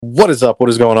What is up? What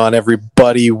is going on,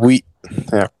 everybody?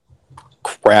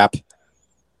 Crap.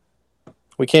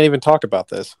 We can't even talk about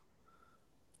this.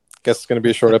 Guess it's going to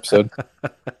be a short episode.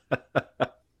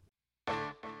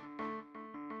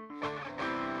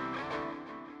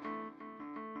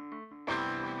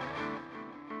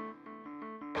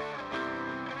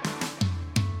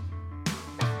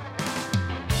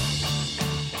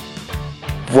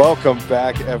 Welcome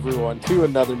back, everyone, to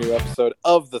another new episode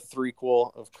of The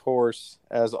Threequel. Of course,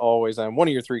 as always, I'm one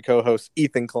of your three co-hosts,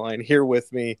 Ethan Klein. Here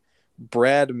with me,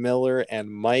 Brad Miller and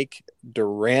Mike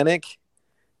Duranick.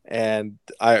 And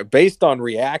based on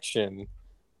reaction,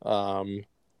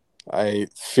 I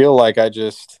feel like I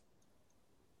just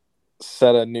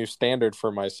set a new standard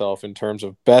for myself in terms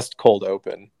of best cold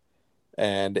open.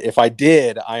 And if I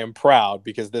did, I am proud,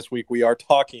 because this week we are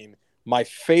talking my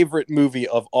favorite movie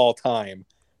of all time,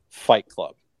 Fight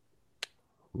Club.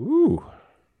 Ooh,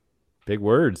 big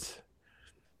words.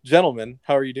 Gentlemen,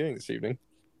 how are you doing this evening?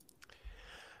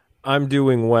 I'm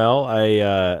doing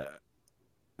well.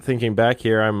 Thinking back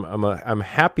here, I'm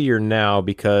happier now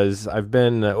because I've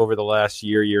been over the last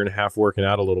year and a half working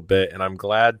out a little bit, and I'm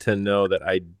glad to know that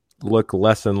I look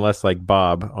less and less like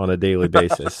Bob on a daily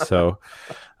basis. So,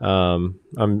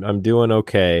 I'm doing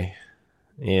okay,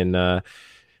 and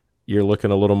you're looking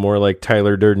a little more like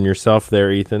Tyler Durden yourself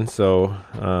there, Ethan. So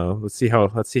let's see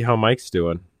how Mike's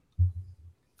doing.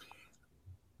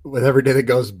 With every day that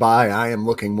goes by, I am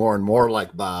looking more and more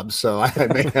like Bob. So I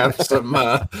may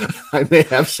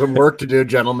have some work to do,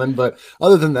 gentlemen. But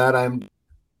other than that,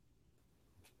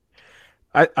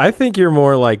 I think you're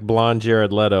more like blonde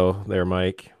Jared Leto there,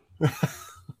 Mike.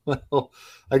 Well,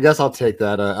 I guess I'll take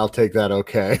that. I'll take that.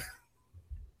 Okay.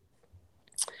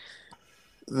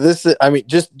 Just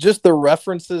the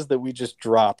references that we just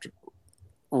dropped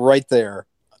right there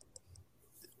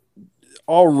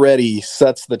already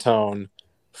sets the tone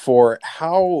for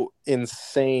how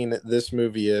insane this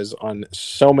movie is on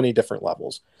so many different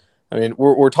levels. I mean,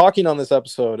 we're talking on this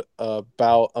episode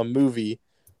about a movie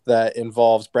that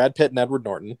involves Brad Pitt and Edward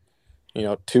Norton,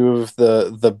 two of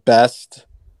the best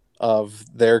of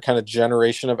their kind of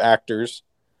generation of actors,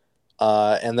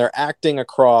 and they're acting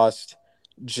across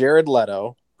Jared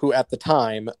Leto, who at the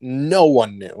time no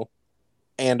one knew,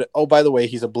 and oh, by the way,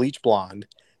 he's a bleach blonde,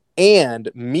 and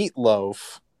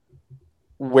Meatloaf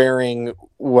wearing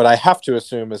what I have to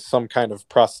assume is some kind of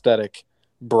prosthetic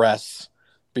breasts,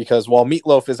 because while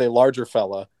Meatloaf is a larger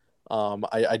fella,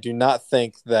 I do not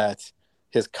think that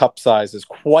his cup size is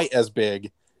quite as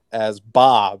big as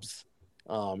Bob's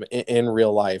in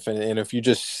real life. And if you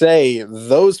just say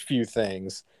those few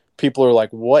things, people are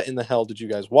like, what in the hell did you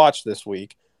guys watch this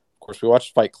week? Of course, we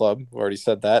watched Fight Club. We've already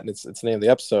said that, and it's the name of the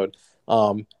episode.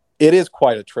 It is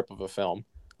quite a trip of a film.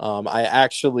 I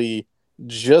actually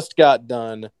just got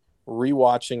done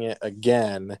rewatching it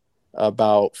again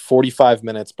about 45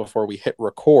 minutes before we hit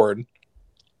record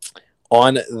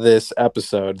on this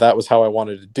episode. That was how I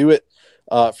wanted to do it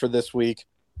for this week.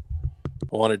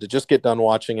 I wanted to just get done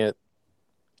watching it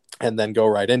and then go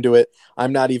right into it.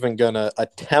 I'm not even going to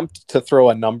attempt to throw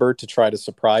a number to try to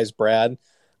surprise Brad.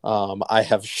 I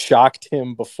have shocked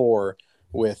him before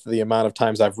with the amount of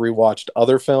times I've rewatched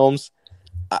other films.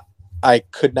 I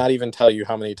could not even tell you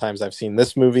how many times I've seen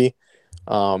this movie.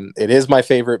 It is my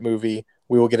favorite movie.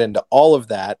 We will get into all of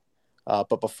that.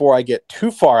 But before I get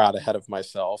too far out ahead of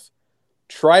myself,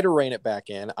 try to rein it back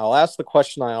in. I'll ask the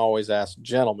question I always ask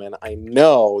gentlemen. I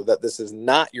know that this is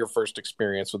not your first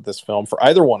experience with this film for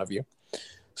either one of you.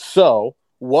 So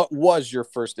what was your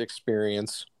first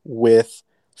experience with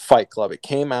Fight Club? It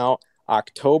came out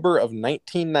October of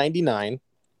 1999.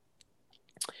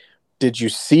 Did you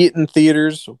see it in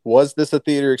theaters? Was this a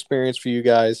theater experience for you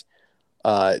guys?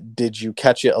 Did you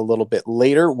catch it a little bit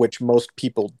later, which most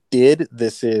people did?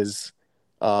 This is,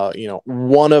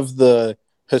 one of the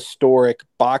historic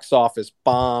box office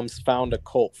bombs, found a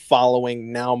cult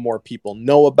following. Now more people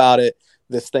know about it.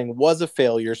 This thing was a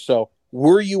failure. So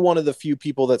were you one of the few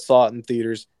people that saw it in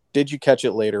theaters? Did you catch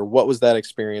it later? What was that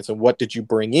experience? And what did you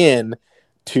bring in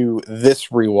to this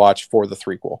rewatch for the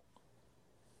threequel?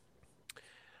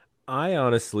 I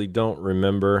honestly don't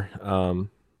remember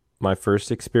my first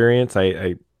experience.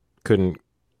 I couldn't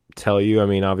tell you. I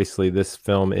mean, obviously this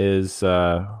film is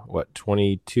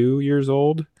 22 years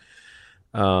old.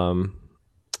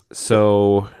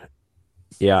 So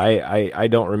yeah, I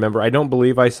don't remember. I don't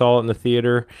believe I saw it in the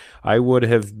theater. I would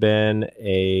have been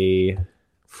a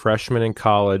freshman in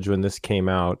college when this came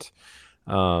out.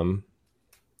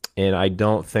 And I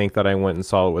don't think that I went and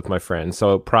saw it with my friends.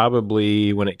 So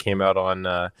probably when it came out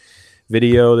on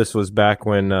video, this was back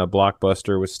when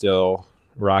Blockbuster was still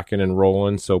rocking and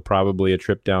rolling. So probably a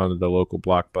trip down to the local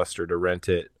Blockbuster to rent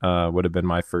it would have been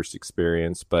my first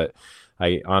experience. But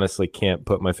I honestly can't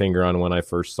put my finger on when I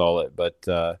first saw it.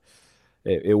 But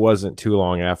it wasn't too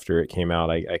long after it came out.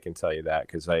 I can tell you that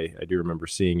because I do remember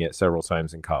seeing it several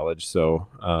times in college. So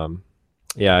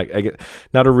yeah, I get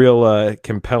not a real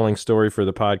compelling story for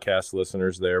the podcast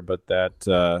listeners there, but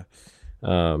that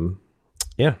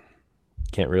yeah,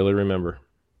 can't really remember.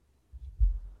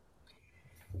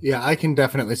 Yeah, I can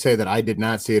definitely say that I did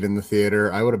not see it in the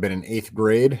theater. I would have been in 8th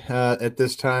grade at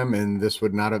this time, and this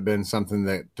would not have been something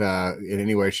that in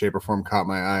any way, shape, or form caught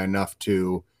my eye enough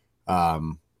to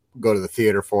go to the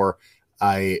theater for.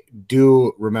 I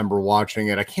do remember watching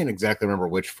it. I can't exactly remember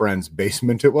which friend's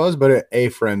basement it was, but at a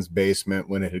friend's basement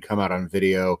when it had come out on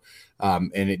video.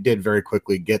 And it did very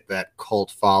quickly get that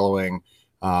cult following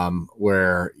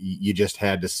where you just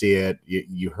had to see it.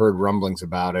 You heard rumblings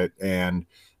about it. And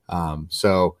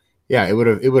so yeah, it would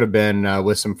have been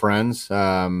with some friends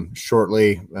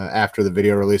shortly after the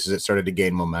video releases. It started to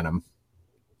gain momentum.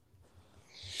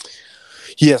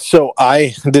 Yeah, so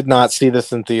I did not see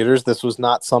this in theaters. This was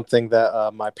not something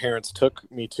that my parents took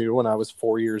me to when I was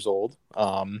 4 years old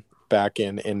back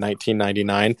in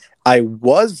 1999. I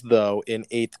was, though, in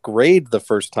 8th grade the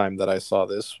first time that I saw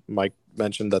this. Mike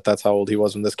mentioned that that's how old he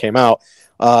was when this came out.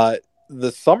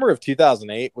 The summer of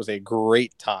 2008 was a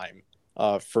great time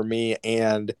for me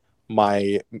and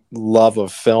my love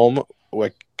of film.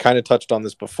 We kind of touched on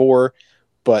this before,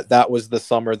 but that was the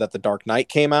summer that The Dark Knight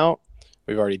came out.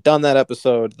 We've already done that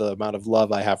episode, the amount of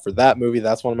love I have for that movie.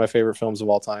 That's one of my favorite films of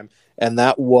all time. And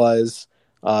that was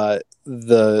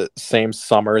the same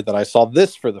summer that I saw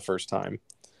this for the first time.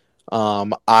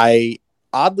 I,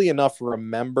 oddly enough,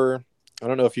 remember, I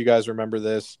don't know if you guys remember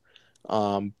this,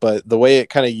 but the way it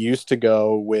kind of used to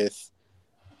go with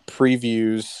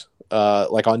previews,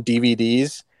 like on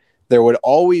DVDs, there would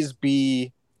always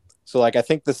be, so like I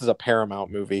think this is a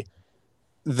Paramount movie,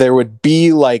 there would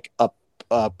be like a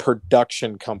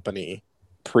production company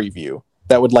preview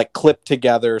that would like clip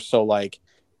together. So like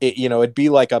it, you know, it'd be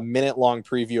like a minute long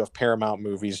preview of Paramount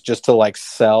movies just to like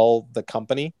sell the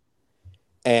company.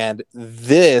 And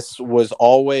this was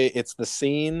always, it's the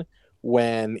scene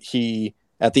when he,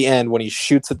 at the end, when he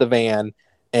shoots at the van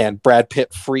and Brad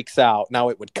Pitt freaks out. Now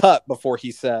it would cut before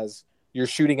he says, "You're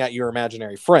shooting at your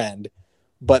imaginary friend."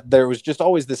 But there was just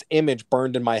always this image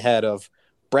burned in my head of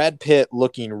Brad Pitt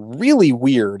looking really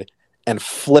weird and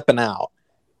flipping out.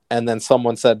 And then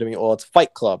someone said to me, "Well, it's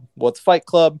Fight Club." Well, it's Fight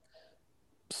Club.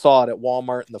 Saw it at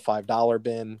Walmart in the $5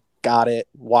 bin. Got it.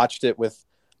 Watched it with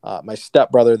my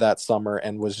stepbrother that summer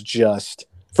and was just,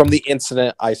 from the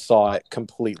incident I saw it,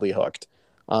 completely hooked.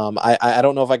 I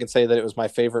don't know if I can say that it was my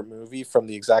favorite movie from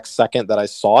the exact second that I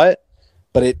saw it,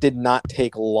 but it did not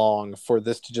take long for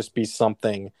this to just be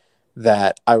something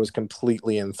that I was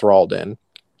completely enthralled in,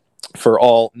 for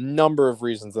all number of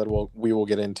reasons that we will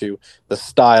get into. The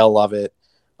style of it,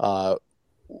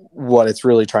 what it's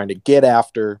really trying to get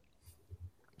after,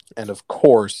 and of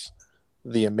course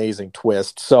the amazing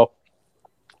twist. So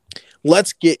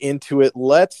let's get into it.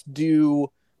 Let's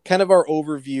do kind of our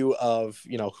overview of,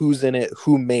 you know, who's in it,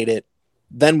 who made it.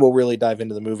 Then we'll really dive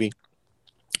into the movie,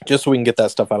 just so we can get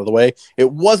that stuff out of the way.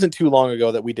 It wasn't too long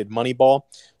ago that we did Moneyball,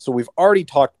 so we've already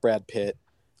talked Brad Pitt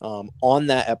on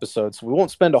that episode, so we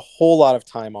won't spend a whole lot of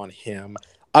time on him.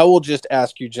 I will just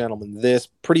ask you gentlemen this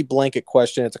pretty blanket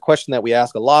question. It's a question that we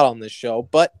ask a lot on this show,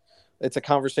 but it's a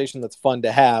conversation that's fun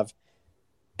to have.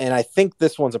 And I think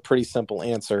this one's a pretty simple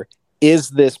answer. Is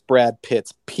this Brad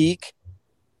Pitt's peak?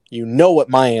 You know what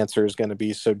my answer is going to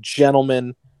be. So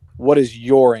gentlemen, what is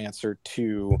your answer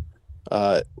to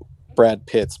Brad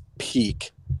Pitt's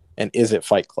peak? And is it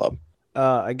Fight Club?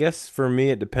 I guess for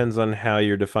me, it depends on how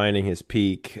you're defining his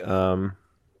peak.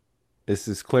 This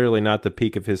is clearly not the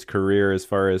peak of his career as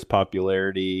far as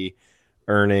popularity,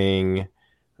 earning,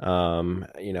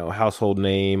 household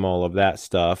name, all of that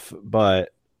stuff.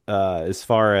 But as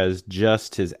far as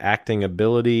just his acting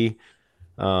ability,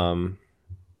 how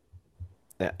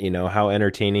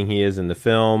entertaining he is in the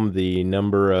film, the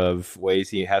number of ways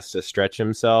he has to stretch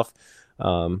himself.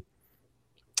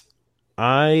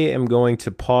 I am going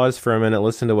to pause for a minute,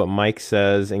 listen to what Mike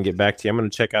says, and get back to you. I'm going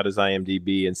to check out his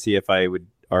IMDb and see if I would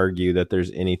argue that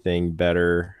there's anything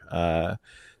better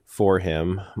for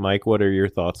him. Mike, what are your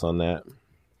thoughts on that?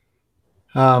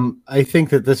 I think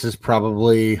that this is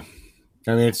probably,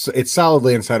 it's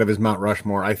solidly inside of his Mount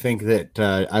Rushmore. I think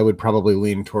that I would probably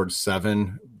lean towards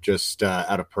 7, just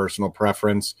out of personal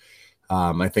preference.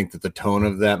 I think that the tone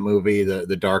of that movie,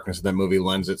 the darkness of that movie,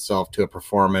 lends itself to a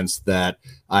performance that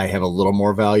I have a little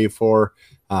more value for.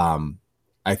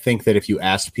 I think that if you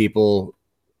asked people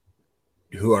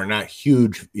who are not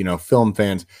huge, film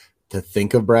fans, to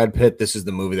think of Brad Pitt, this is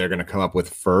the movie they're going to come up with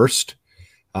first.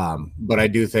 But I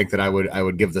do think that I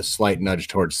would give the slight nudge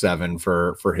towards 7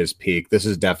 for his peak. This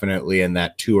is definitely in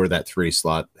that 2 or that 3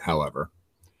 slot, however.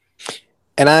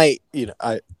 And I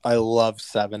love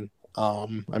 7.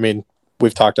 I mean,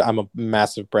 I'm a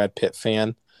massive Brad Pitt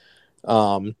fan.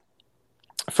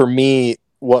 For me,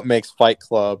 what makes Fight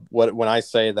Club, when I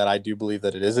say that I do believe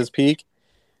that it is his peak,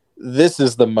 this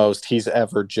is the most he's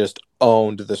ever just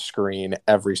owned the screen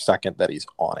every second that he's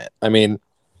on it. I mean,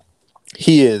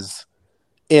 he is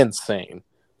insane.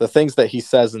 The things that he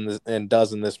says and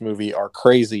does in this movie are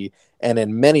crazy, and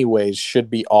in many ways should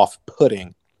be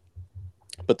off-putting.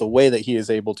 But the way that he is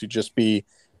able to just be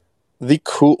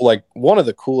one of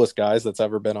the coolest guys that's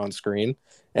ever been on screen,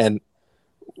 and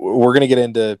we're going to get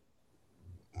into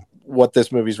what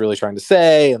this movie's really trying to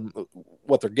say and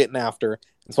what they're getting after.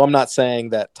 And so I'm not saying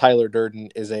that Tyler Durden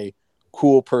is a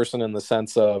cool person in the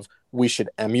sense of we should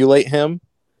emulate him,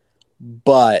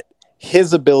 but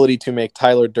his ability to make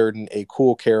Tyler Durden a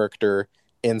cool character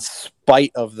in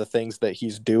spite of the things that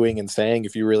he's doing and saying,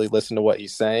 if you really listen to what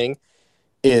he's saying,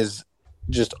 is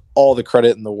just all the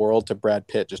credit in the world to Brad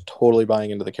Pitt just totally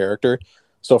buying into the character.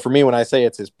 So for me, when I say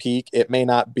it's his peak, it may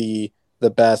not be the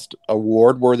best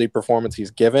award-worthy performance he's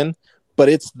given, but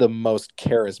it's the most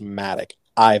charismatic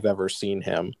I've ever seen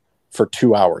him for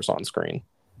 2 hours on screen.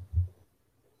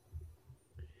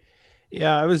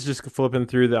 Yeah, I was just flipping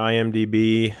through the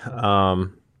IMDb.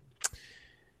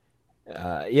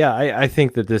 I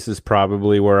think that this is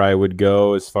probably where I would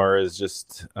go as far as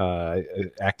just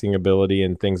acting ability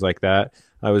and things like that.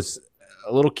 I was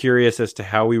a little curious as to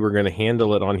how we were going to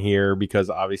handle it on here,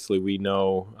 because obviously we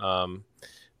know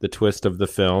the twist of the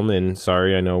film, and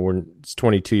sorry, I know it's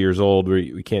 22 years old.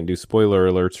 We can't do spoiler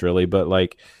alerts really, but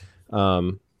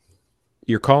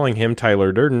you're calling him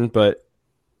Tyler Durden, but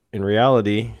in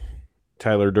reality,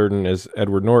 Tyler Durden is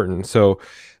Edward Norton. So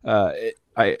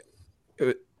I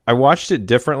watched it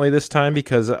differently this time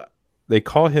because they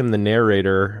call him the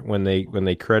narrator when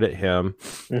they credit him.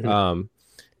 Mm-hmm.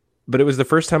 But it was the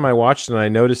first time I watched it, and I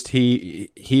noticed his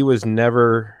name was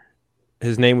never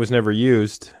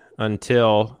used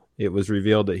until it was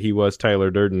revealed that he was Tyler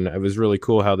Durden. It was really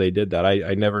cool how they did that.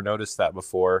 I never noticed that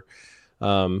before,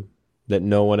 that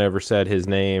no one ever said his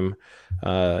name.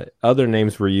 Other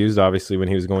names were used, obviously, when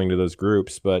he was going to those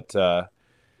groups. But,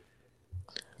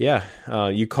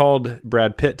 you called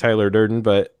Brad Pitt Tyler Durden,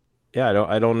 but, yeah,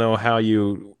 I don't know how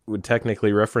you would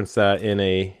technically reference that in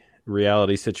a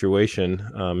reality situation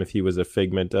if he was a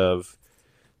figment of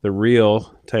the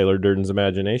real Tyler Durden's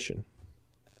imagination.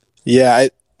 Yeah,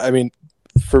 I mean,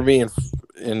 for me,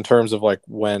 in terms of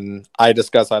when I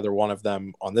discuss either one of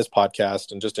them on this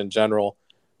podcast and just in general,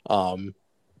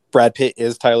 Brad Pitt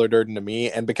is Tyler Durden to me.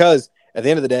 And because at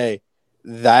the end of the day,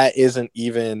 that isn't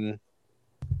even,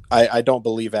 I don't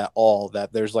believe at all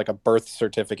that there's a birth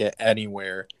certificate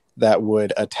anywhere that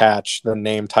would attach the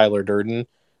name Tyler Durden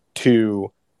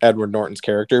to Edward Norton's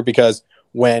character, because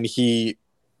when the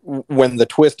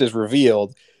twist is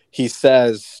revealed, he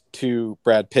says to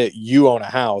Brad Pitt, "You own a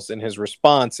house," and his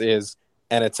response is,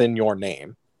 "And it's in your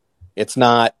name." It's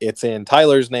not, it's in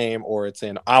Tyler's name or it's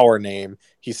in our name.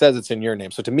 He says it's in your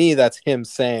name. So to me, that's him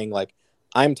saying,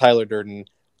 I'm Tyler Durden.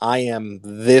 I am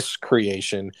this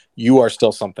creation. You are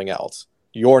still something else.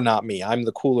 You're not me. I'm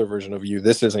the cooler version of you.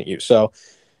 This isn't you. So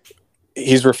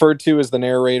he's referred to as the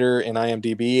narrator in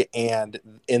IMDb, and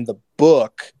in the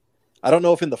book, I don't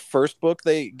know if in the first book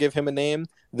they give him a name.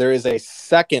 There is a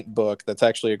second book that's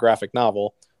actually a graphic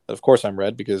novel that, of course, I'm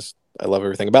read because I love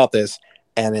everything about this.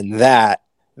 And in that,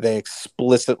 they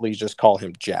explicitly just call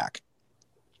him Jack.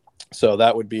 So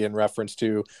that would be in reference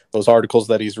to those articles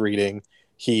that he's reading.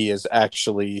 He is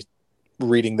actually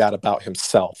reading that about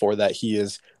himself, or that he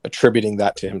is attributing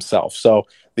that to himself. So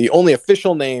the only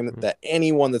official name that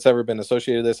anyone that's ever been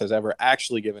associated with this has ever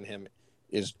actually given him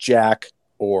is Jack,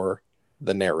 or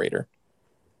the narrator.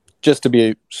 Just to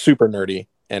be super nerdy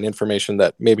and information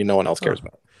that maybe no one else cares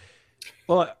about.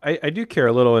 Well, I do care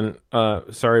a little,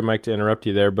 and sorry, Mike, to interrupt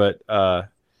you there, but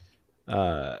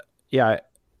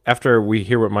after we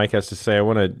hear what Mike has to say, I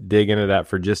want to dig into that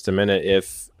for just a minute,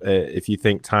 if you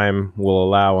think time will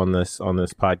allow on this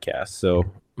podcast. So,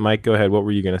 Mike, go ahead. What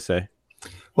were you going to say?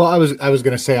 Well, I was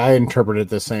going to say I interpret it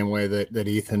the same way that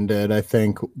Ethan did. I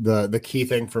think the key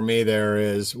thing for me there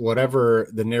is whatever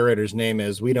the narrator's name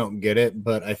is, we don't get it,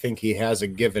 but I think he has a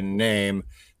given name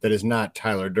that is not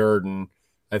Tyler Durden.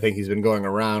 I think he's been going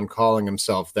around calling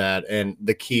himself that, and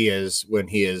the key is when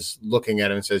he is looking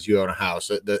at him and says, "You own a house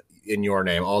in your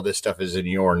name. All this stuff is in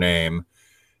your name."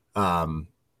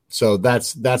 So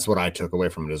that's what I took away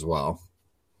from it as well.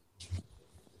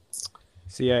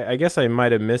 See, I guess I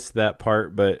might have missed that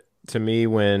part, but to me,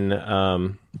 when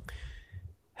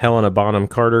Helena Bonham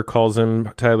Carter calls him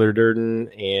Tyler Durden,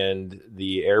 and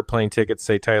the airplane tickets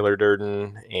say Tyler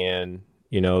Durden, and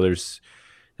there's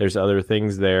other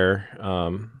things there.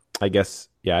 I guess,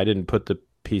 yeah, I didn't put the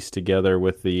piece together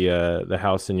with the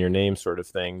house in your name sort of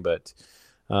thing, but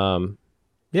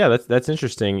yeah, that's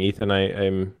interesting, Ethan.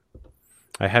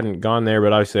 I hadn't gone there,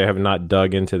 but obviously I have not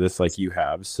dug into this like you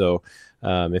have. So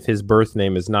if his birth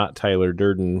name is not Tyler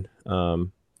Durden,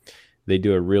 they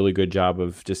do a really good job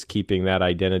of just keeping that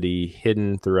identity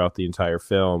hidden throughout the entire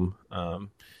film.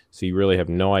 So you really have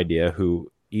no idea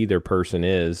who either person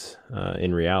is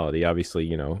in reality.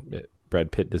 Obviously,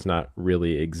 Brad Pitt does not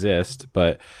really exist,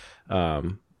 but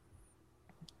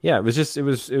yeah, it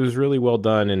was really well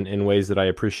done in ways that I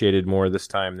appreciated more this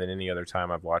time than any other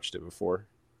time I've watched it before.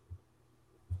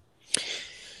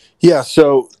 Yeah,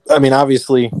 so I mean,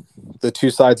 obviously, the two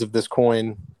sides of this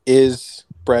coin is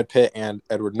Brad Pitt and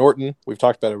Edward Norton. We've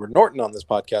talked about Edward Norton on this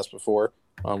podcast before.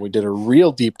 We did a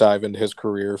real deep dive into his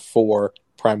career for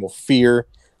Primal Fear,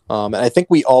 and I think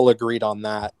we all agreed on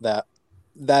that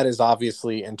is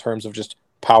obviously, in terms of just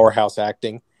powerhouse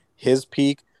acting, his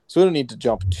peak. So we don't need to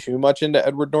jump too much into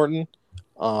Edward Norton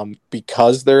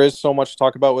because there is so much to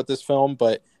talk about with this film.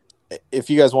 But if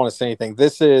you guys want to say anything,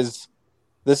 this is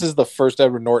the first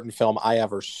Edward Norton film I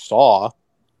ever saw.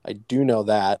 I do know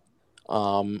that.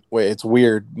 It's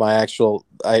weird.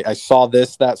 I saw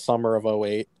this that summer of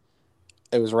 2008.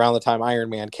 It was around the time Iron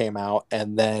Man came out,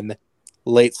 and then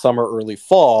late summer, early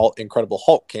fall, Incredible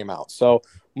Hulk came out. So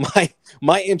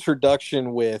my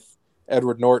introduction with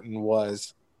Edward Norton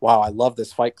was, wow, I love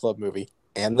this Fight Club movie,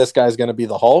 and this guy's going to be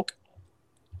the Hulk.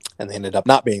 And they ended up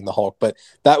not being the Hulk, but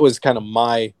that was kind of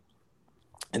my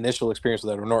initial experience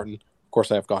with Edward Norton. Of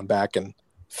course, I have gone back and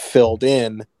filled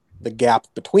in the gap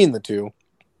between the two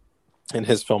in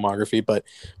his filmography. But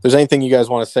if there's anything you guys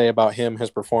want to say about him,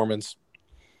 his performance,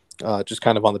 just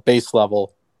kind of on the base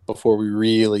level before we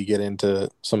really get into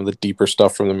some of the deeper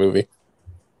stuff from the movie.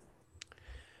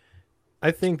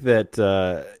 I think that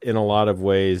in a lot of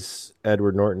ways,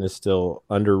 Edward Norton is still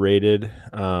underrated.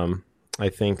 I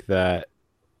think that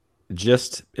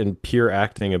just in pure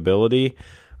acting ability,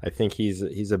 I think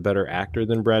he's a better actor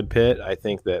than Brad Pitt. I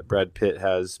think that Brad Pitt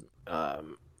has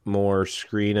more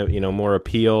more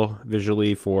appeal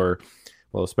visually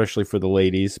especially for the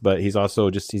ladies, but he's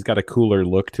also he's got a cooler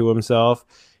look to himself.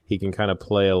 He can kind of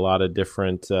play a lot of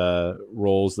different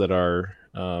roles that are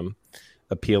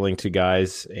appealing to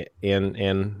guys and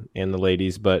the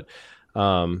ladies. But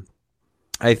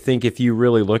I think if you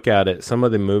really look at it, some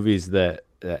of the movies that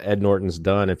Ed Norton's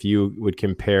done, if you would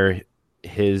compare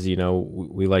his,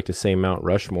 we like to say Mount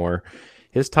Rushmore,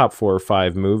 his top 4 or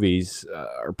 5 movies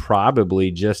are probably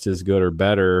just as good or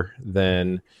better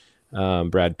than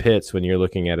Brad Pitt's when you're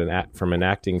looking at from an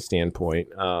acting standpoint.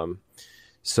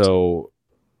 So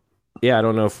yeah, I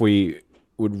don't know if we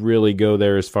would really go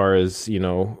there as far as,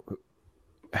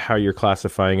 how you're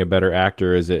classifying a better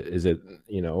actor. Is it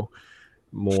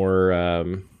more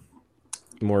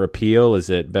appeal? Is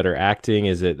it better acting?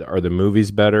 Are the movies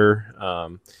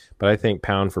better? But I think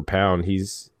pound for pound,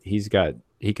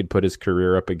 he could put his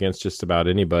career up against just about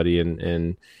anybody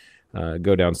and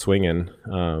go down swinging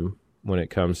when it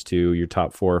comes to your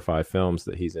top 4 or 5 films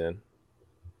that he's in.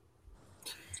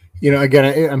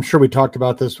 Again, I'm sure we talked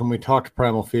about this when we talked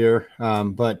Primal Fear,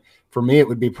 but for me, it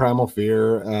would be Primal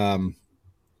Fear.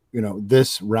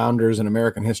 This, Rounders, and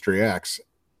American History X.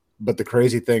 But the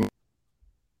crazy thing,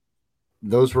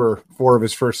 those were 4 of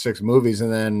his first 6 movies,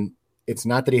 and then it's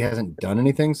not that he hasn't done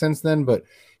anything since then, but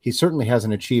he certainly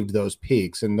hasn't achieved those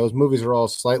peaks. And those movies are all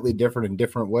slightly different in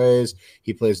different ways.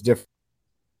 He plays different.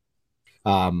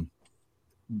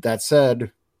 That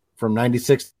said, from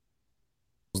 96,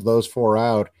 those 4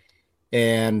 out,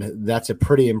 and that's a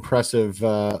pretty impressive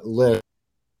list.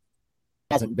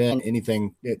 Hasn't been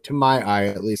anything, to my eye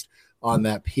at least, on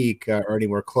that peak or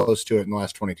anywhere close to it in the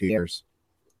last 22 years.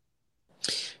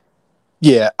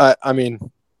 Yeah, I mean,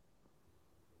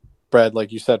 Brad,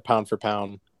 like you said, pound for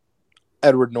pound,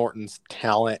 Edward Norton's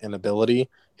talent and ability,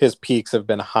 his peaks have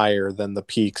been higher than the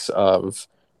peaks of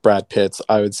Brad Pitt's,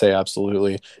 I would say,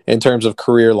 absolutely. In terms of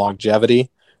career longevity,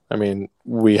 I mean,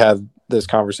 we had this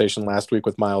conversation last week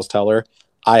with Miles Teller.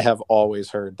 I have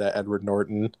always heard that Edward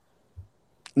Norton,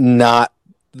 not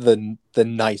the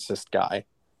nicest guy,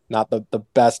 not the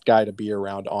best guy to be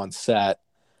around on set.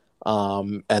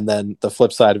 And then the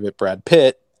flip side of it, Brad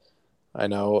Pitt. I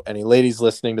know any ladies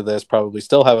listening to this probably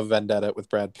still have a vendetta with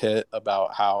Brad Pitt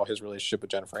about how his relationship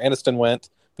with Jennifer Aniston went.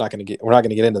 We're not going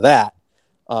to get into that.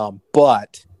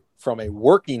 But from a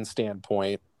working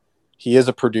standpoint, He is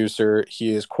a producer.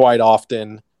 He is quite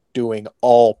often doing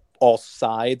all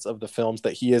sides of the films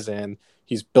that he is in.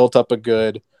 He's built up a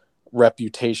good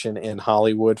reputation in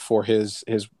Hollywood for his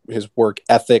work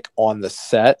ethic on the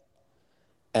set,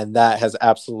 and that has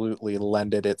absolutely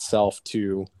lended itself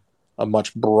to a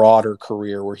much broader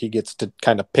career where he gets to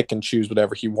kind of pick and choose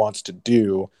whatever he wants to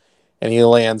do, and he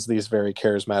lands these very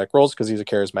charismatic roles because he's a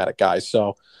charismatic guy.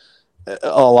 So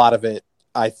a lot of it,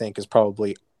 I think, is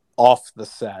probably off the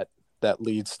set that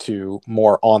leads to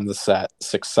more on the set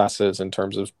successes in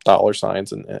terms of dollar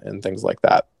signs and things like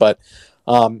that. But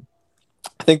I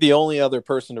think the only other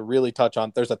person to really touch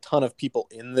on, there's a ton of people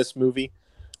in this movie.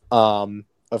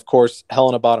 Of course,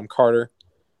 Helena Bonham Carter,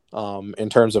 in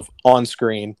terms of on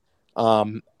screen.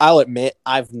 I'll admit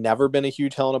I've never been a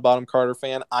huge Helena Bonham Carter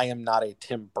fan. I am not a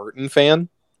Tim Burton fan.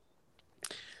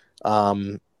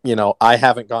 I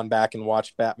haven't gone back and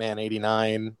watched Batman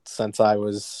 89 since I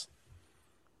was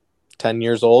 10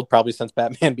 years old, probably since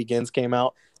Batman Begins came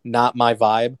out. Not my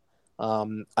vibe.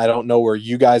 I don't know where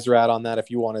you guys are at on that.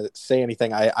 If you want to say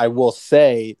anything, I will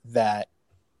say that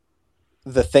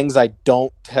the things I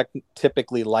don't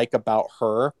typically like about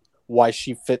her, why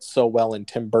she fits so well in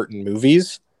Tim Burton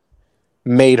movies,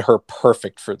 made her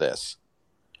perfect for this.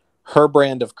 Her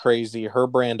brand of crazy, her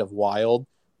brand of wild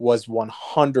was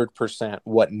 100%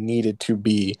 what needed to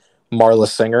be Marla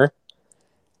Singer.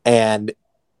 And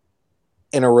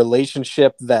in a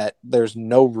relationship that there's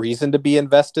no reason to be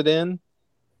invested in,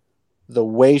 the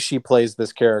way she plays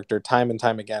this character time and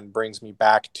time again brings me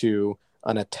back to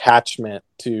an attachment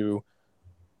to,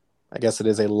 I guess it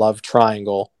is a love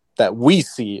triangle that we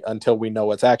see until we know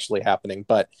what's actually happening.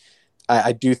 But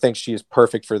I do think she is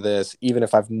perfect for this, even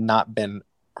if I've not been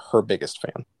her biggest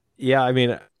fan. Yeah, I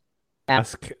mean,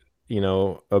 ask,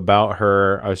 about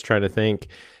her. I was trying to think.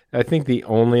 I think the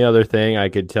only other thing I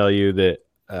could tell you that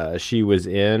she was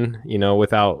in,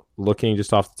 without looking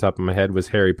just off the top of my head, was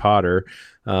Harry Potter.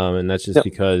 And that's just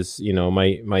because,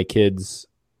 my kids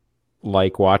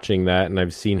like watching that and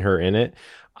I've seen her in it.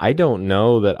 I don't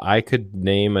know that I could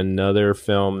name another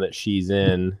film that she's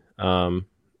in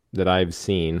that I've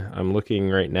seen. I'm looking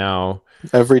right now.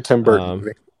 Every Tim Burton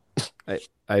movie.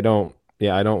 I don't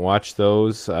watch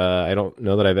those. I don't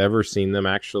know that I've ever seen them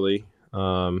actually.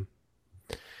 I'm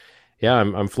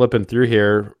flipping through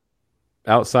here.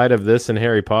 Outside of this and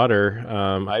Harry Potter,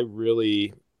 I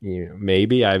really,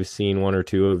 maybe I've seen one or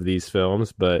two of these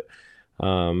films, but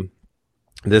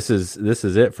this is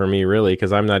it for me really,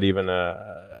 because I'm not even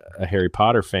a Harry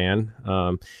Potter fan.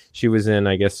 She was in,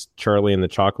 I guess, Charlie and the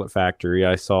Chocolate Factory.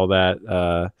 I saw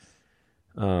that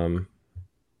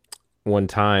one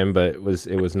time, but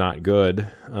it was not good.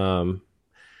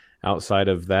 Outside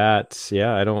of that,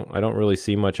 I don't really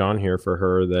see much on here for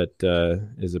her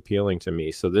that is appealing to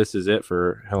me. So this is it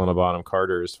for Helena Bonham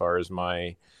Carter as far as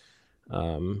my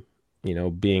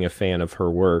being a fan of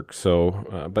her work.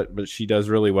 So but she does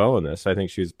really well in this. I think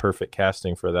she's perfect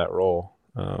casting for that role,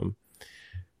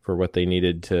 for what they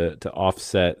needed to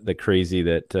offset the crazy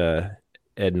that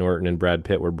Ed Norton and Brad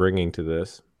Pitt were bringing to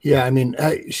this. Yeah, I mean,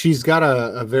 she's got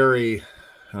a very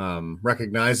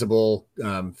recognizable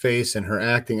face in her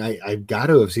acting. I've got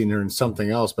to have seen her in something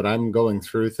else, but I'm going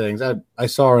through things. I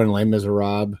saw her in Les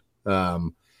Miserables,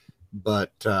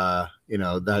 but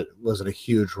that wasn't a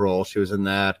huge role. She was in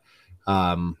that.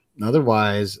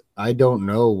 Otherwise, I don't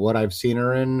know what I've seen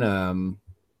her in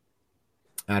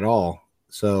at all.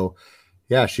 So,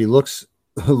 yeah, she looks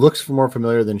more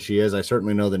familiar than she is. I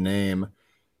certainly know the name.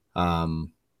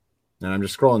 And I'm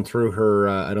just scrolling through her.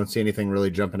 I don't see anything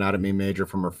really jumping out at me major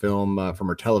from her film, from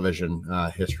her television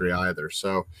history either.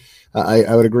 So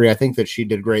I would agree. I think that she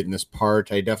did great in this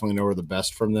part. I definitely know her the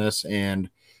best from this. And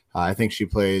I think she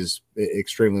plays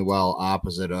extremely well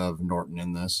opposite of Norton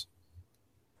in this.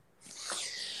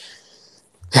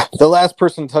 The last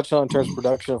person to touch on in terms of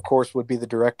production, of course, would be the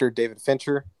director, David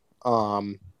Fincher.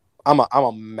 I'm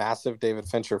a massive David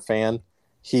Fincher fan.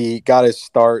 He got his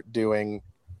start doing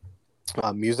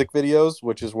music videos,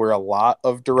 which is where a lot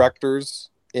of directors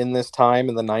in this time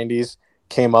in the 90s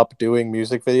came up doing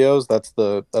music videos. That's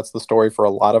the story for a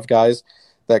lot of guys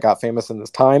that got famous in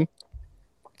this time.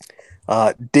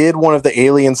 Did one of the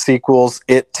Alien sequels.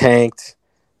 It tanked.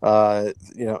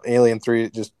 Alien 3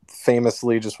 just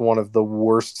famously just one of the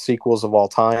worst sequels of all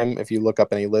time. If you look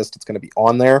up any list, it's going to be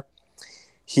on there.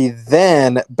 He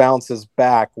then bounces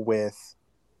back with,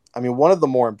 one of the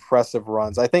more impressive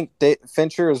runs. I think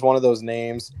Fincher is one of those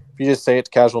names, if you just say it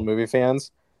to casual movie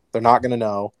fans, they're not going to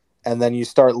know. And then you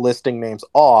start listing names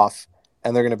off,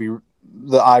 and they're going to be,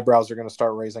 the eyebrows are going to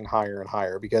start raising higher and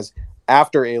higher, because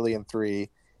after Alien 3,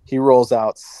 he rolls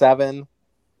out Seven,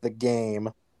 The Game,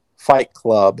 Fight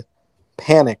Club,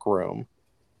 Panic Room,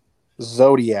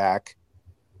 Zodiac,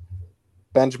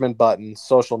 Benjamin Button,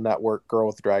 Social Network, Girl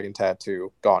with Dragon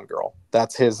Tattoo, Gone Girl.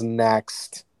 That's his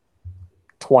next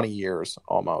 20 years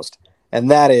almost. And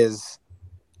that is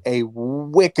a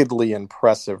wickedly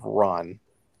impressive run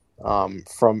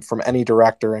from any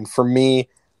director. And for me,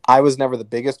 I was never the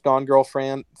biggest Gone Girl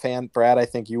fan. Brad, I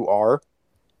think you are.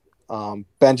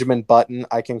 Benjamin Button,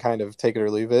 I can kind of take it or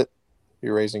leave it.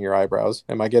 You're raising your eyebrows.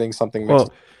 Am I getting something mixed?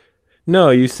 Well,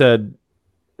 no, you said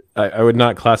I would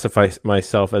not classify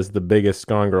myself as the biggest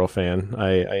Gone Girl fan.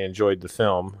 I enjoyed the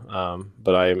film,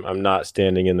 but I'm not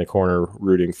standing in the corner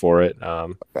rooting for it.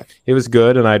 Okay. It was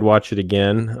good, and I'd watch it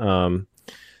again.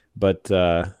 But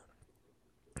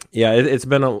yeah, it's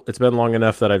been long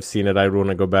enough that I've seen it. I'd want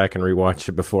to go back and rewatch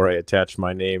it before I attach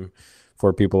my name.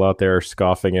 For people out there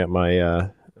scoffing at my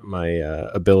my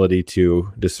ability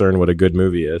to discern what a good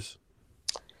movie is.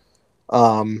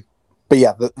 But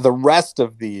yeah, the rest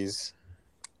of these,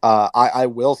 I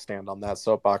will stand on that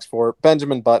soapbox for.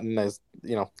 Benjamin Button, as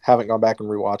you know, haven't gone back and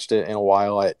rewatched it in a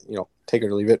while. I take it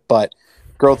or leave it. But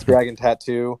Girl with Dragon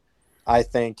Tattoo, I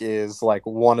think is like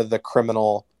one of the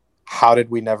criminal. How did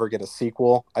we never get a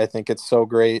sequel? I think it's so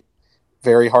great,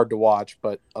 very hard to watch,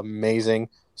 but amazing.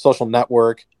 Social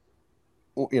Network,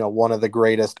 one of the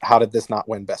greatest. How did this not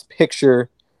win Best Picture?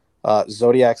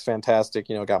 Zodiac's fantastic.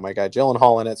 Got my guy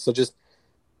Gyllenhaal in it. So just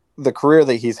the career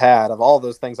that he's had, of all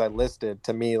those things I listed,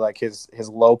 to me, like his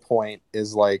low point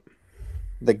is like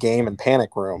The Game and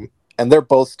Panic Room, and they're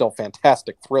both still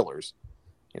fantastic thrillers.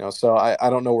 So I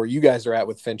don't know where you guys are at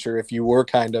with Fincher, if you were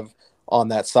kind of on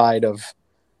that side of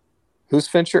who's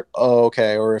Fincher? Oh,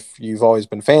 okay. Or if you've always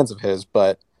been fans of his,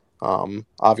 but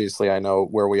obviously I know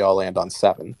where we all land on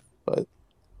Seven, but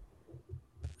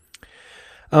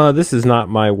this is not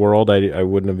my world. I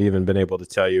wouldn't have even been able to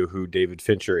tell you who David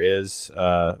Fincher is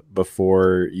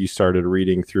before you started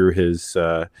reading through his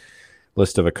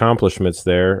list of accomplishments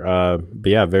there. But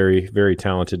yeah, very, very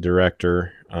talented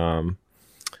director.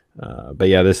 But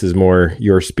yeah, this is more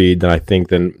your speed than I think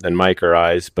than Mike or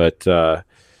I's. But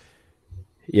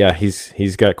yeah,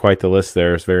 he's got quite the list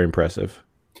there. It's very impressive.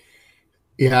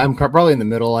 Yeah, I'm probably in the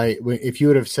middle. If you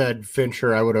would have said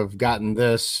Fincher, I would have gotten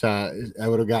this. I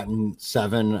would have gotten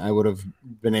Seven. I would have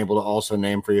been able to also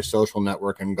name for you Social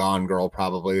Network and Gone Girl,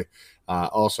 probably.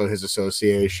 Also his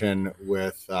association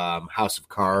with House of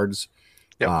Cards.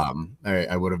 Yep.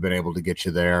 I would have been able to get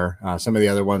you there. Some of the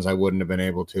other ones I wouldn't have been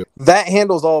able to. That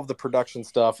handles all of the production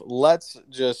stuff. Let's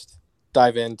just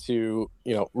dive into,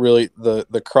 really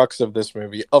the crux of this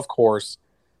movie. Of course,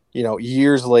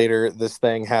 years later, this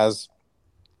thing has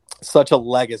such a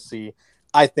legacy,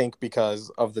 I think, because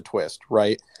of the twist,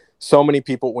 right? So many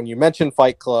people, when you mention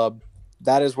Fight Club,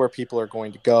 that is where people are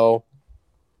going to go.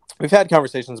 We've had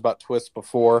conversations about twists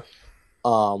before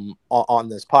on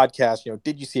this podcast.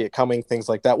 Did you see it coming? Things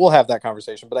like that. We'll have that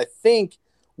conversation. But I think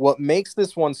what makes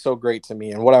this one so great to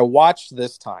me, and what I watched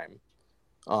this time,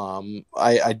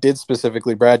 I did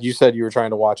specifically, Brad, you said you were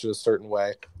trying to watch it a certain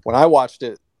way. When I watched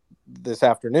it this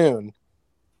afternoon,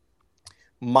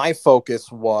 my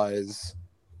focus was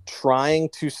trying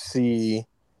to see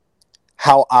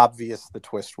how obvious the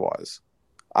twist was.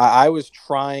 I was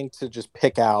trying to just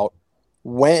pick out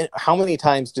how many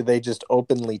times do they just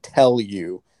openly tell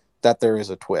you that there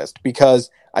is a twist? Because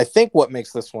I think what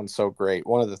makes this one so great,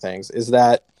 one of the things, is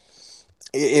that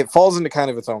it falls into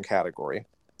kind of its own category.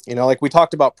 Like we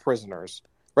talked about Prisoners,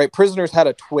 right? Prisoners had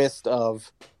a twist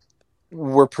of,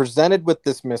 we're presented with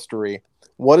this mystery.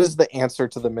 What is the answer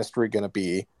to the mystery going to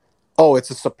be? Oh, it's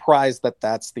a surprise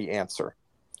that's the answer.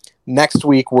 Next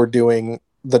week, we're doing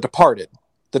The Departed.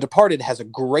 The Departed has a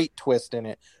great twist in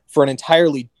it for an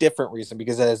entirely different reason,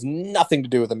 because it has nothing to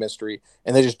do with a mystery,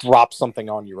 and they just drop something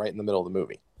on you right in the middle of the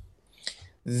movie.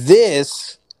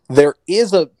 There's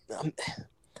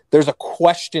a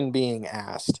question being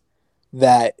asked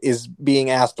that is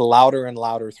being asked louder and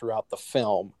louder throughout the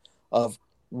film of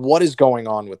what is going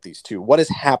on with these two? What is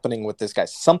happening with this guy?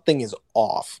 Something is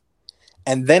off.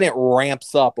 And then it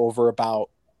ramps up over about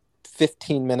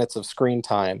 15 minutes of screen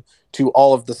time to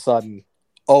all of the sudden,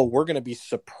 oh, we're going to be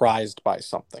surprised by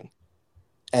something.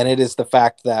 And it is the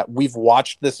fact that we've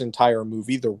watched this entire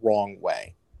movie the wrong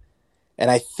way.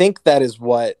 And I think that is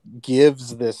what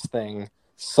gives this thing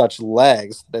such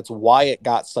legs. That's why it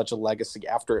got such a legacy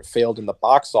after it failed in the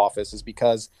box office, is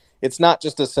because it's not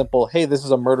just a simple, hey, this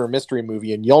is a murder mystery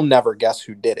movie and you'll never guess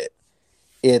who did it.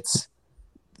 It's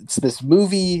this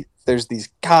movie. There's these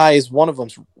guys. One of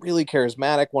them's really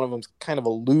charismatic. One of them's kind of a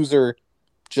loser.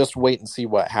 Just wait and see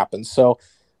what happens. So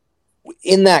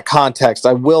in that context,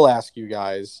 I will ask you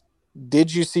guys, do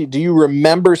you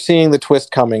remember seeing the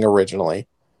twist coming originally?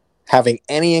 having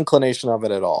any inclination of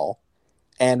it at all.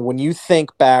 And when you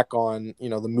think back on, you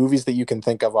know, the movies that you can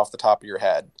think of off the top of your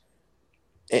head,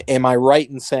 am I right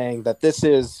in saying that this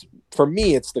is, for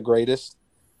me, it's the greatest?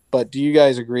 But do you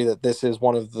guys agree that this is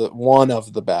one of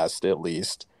the best, at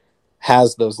least,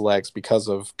 has those legs because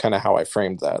of kind of how I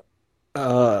framed that?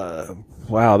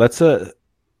 Wow,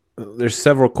 there's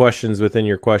several questions within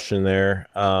your question there.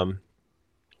 Let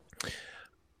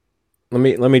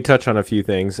me touch on a few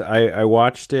things. I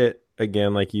watched it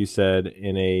again, like you said,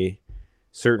 in a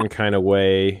certain kind of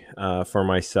way for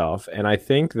myself, and I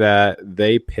think that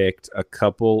they picked a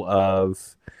couple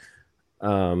of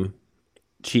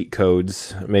cheat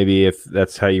codes, maybe, if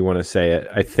that's how you want to say it.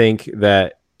 I think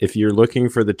that if you're looking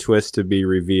for the twist to be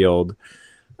revealed,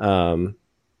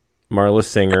 Marla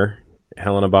Singer,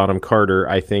 Helena Bonham Carter,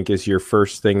 I think, is your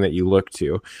first thing that you look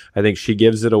to. I think she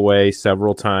gives it away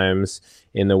several times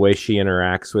in the way she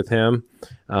interacts with him.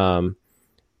 And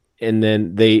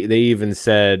then they even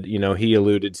said, you know, he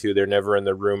alluded to they're never in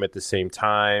the room at the same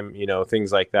time, you know,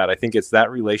 things like that. I think it's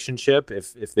that relationship.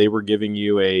 If they were giving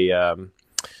you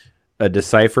a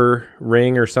decipher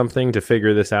ring or something to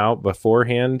figure this out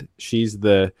beforehand, she's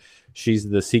the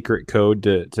secret code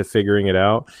to figuring it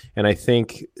out. And I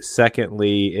think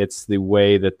secondly, it's the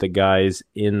way that the guys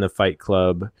in the Fight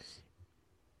Club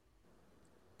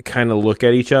kind of look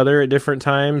at each other at different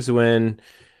times when,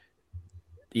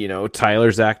 you know,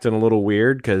 Tyler's acting a little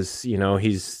weird because, you know,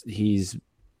 he's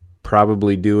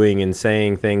probably doing and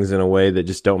saying things in a way that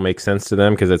just don't make sense to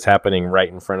them because it's happening right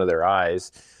in front of their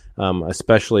eyes.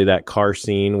 Especially that car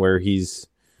scene where he's,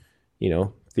 you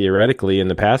know, theoretically in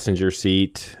the passenger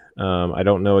seat. I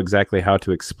don't know exactly how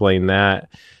to explain that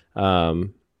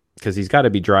because he's got to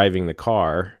be driving the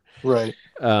car. Right.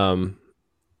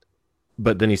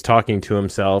 But then he's talking to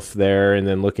himself there and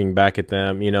then looking back at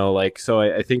them, you know, like, so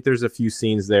I think there's a few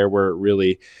scenes there where it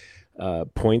really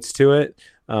points to it.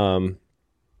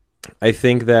 I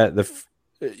think that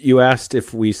you asked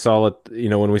if we saw it, you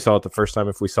know, when we saw it the first time,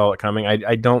 if we saw it coming.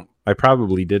 I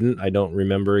probably didn't. I don't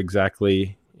remember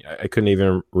exactly. I couldn't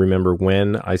even remember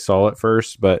when I saw it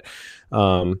first, but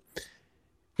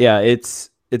yeah, it's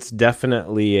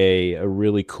definitely a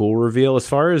really cool reveal as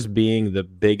far as being the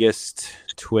biggest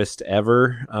twist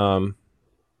ever.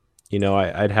 You know,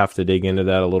 I'd have to dig into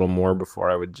that a little more before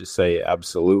I would just say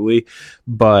absolutely,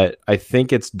 but I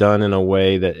think it's done in a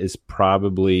way that is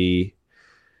probably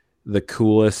the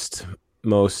coolest,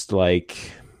 most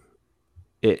like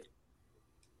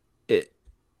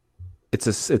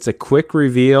it's a quick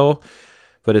reveal,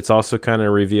 but it's also kind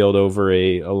of revealed over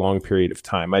a long period of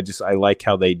time. I like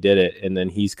how they did it, and then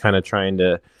he's kind of trying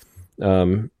to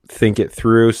think it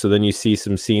through. So then you see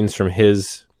some scenes from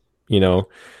his, you know,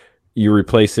 you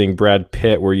replacing Brad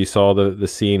Pitt where you saw the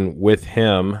scene with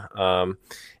him,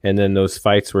 and then those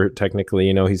fights were technically,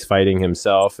 you know, he's fighting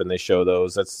himself, and they show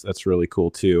those. That's really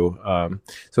cool too.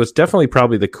 So it's definitely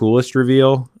probably the coolest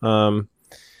reveal.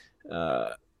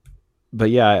 But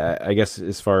yeah, I guess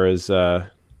as far as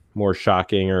more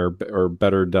shocking or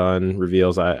better done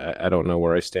reveals, I don't know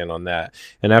where I stand on that.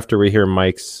 And after we hear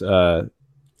Mike's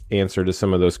answer to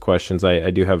some of those questions,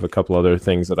 I do have a couple other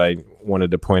things that I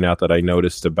wanted to point out that I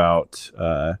noticed about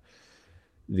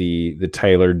the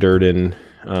Tyler Durden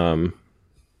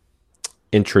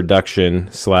introduction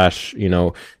 / you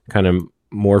know, kind of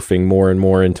morphing more and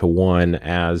more into one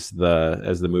as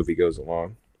the movie goes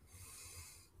along.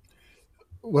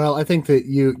 Well, I think that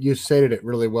you stated it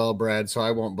really well, Brad, so I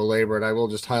won't belabor it. I will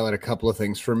just highlight a couple of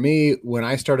things. For me, when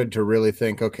I started to really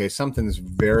think, okay, something's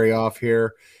very off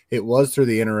here, it was through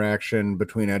the interaction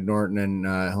between Ed Norton and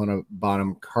Helena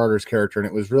Bonham Carter's character, and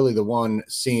it was really the one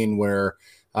scene where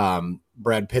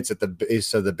Brad Pitt's at the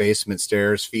base of the basement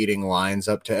stairs feeding lines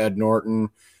up to Ed Norton.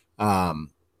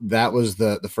 That was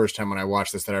the first time when I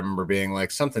watched this that I remember being like,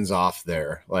 something's off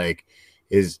there. Like,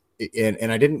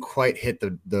 and I didn't quite hit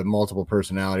the multiple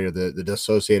personality or the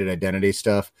dissociated identity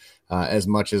stuff as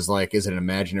much as like, is it an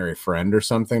imaginary friend or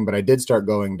something? But I did start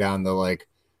going down the like,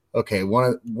 okay,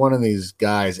 one of these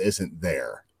guys isn't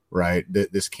there, right?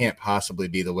 This can't possibly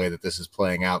be the way that this is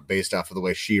playing out based off of the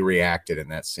way she reacted in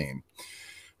that scene.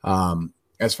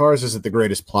 As far as is it the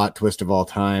greatest plot twist of all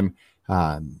time?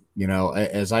 You know,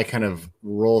 as I kind of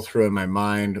roll through in my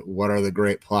mind, what are the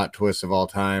great plot twists of all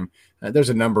time? There's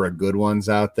a number of good ones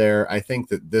out there. I think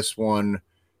that this one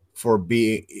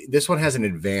has an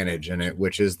advantage in it,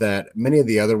 which is that many of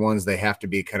the other ones, they have to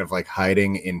be kind of like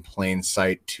hiding in plain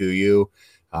sight to you.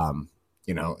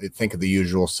 You know, think of The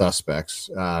Usual Suspects.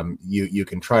 You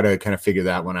can try to kind of figure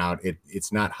that one out.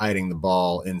 It's not hiding the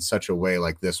ball in such a way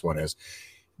like this one is,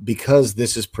 because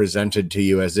this is presented to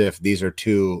you as if these are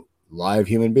two live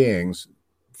human beings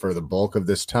for the bulk of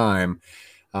this time,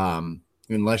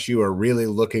 unless you are really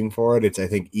looking for it, it's, I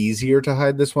think, easier to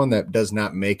hide this one. That does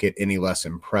not make it any less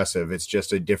impressive. It's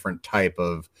just a different type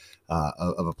of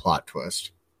a plot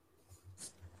twist.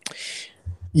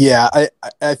 Yeah,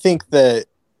 I think that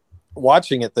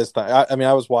watching it this time, I mean,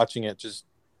 I was watching it just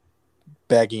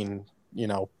begging,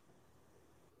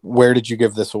 where did you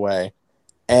give this away?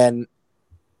 And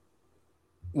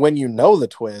when you know the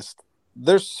twist,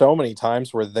 there's so many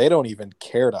times where they don't even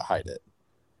care to hide it.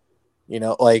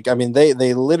 I mean,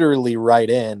 they literally write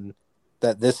in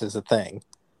that this is a thing.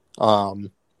 I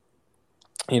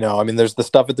mean, there's the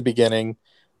stuff at the beginning.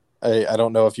 I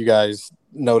don't know if you guys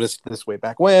noticed this way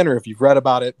back when, or if you've read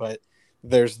about it, but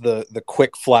there's the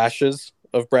quick flashes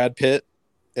of Brad Pitt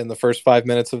in the first 5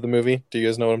 minutes of the movie. Do you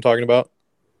guys know what I'm talking about?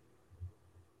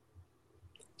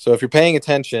 So if you're paying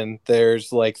attention,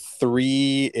 there's like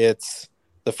 3. It's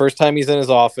the first time he's in his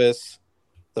office,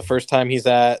 the first time he's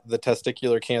at the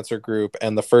testicular cancer group,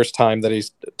 and the first time that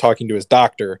he's talking to his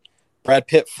doctor. Brad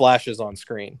Pitt flashes on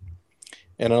screen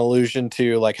in an allusion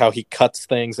to like how he cuts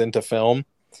things into film.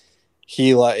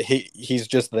 He's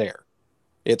just there.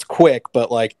 It's quick,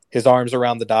 but like his arms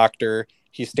around the doctor,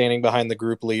 he's standing behind the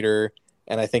group leader,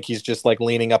 and I think he's just like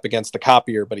leaning up against the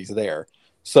copier, but he's there.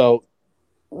 So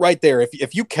right there,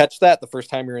 if you catch that the first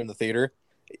time you're in the theater,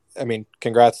 I mean,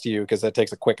 congrats to you, because that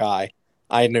takes a quick eye.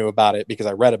 I knew about it because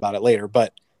I read about it later,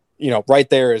 but right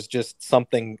there is just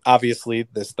something. Obviously,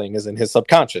 this thing is in his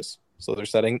subconscious, so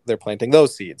they're planting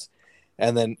those seeds.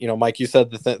 And then, Mike, you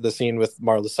said the scene with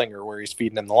Marla Singer where he's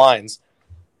feeding him the lines.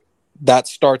 That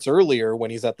starts earlier when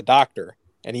he's at the doctor,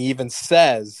 and he even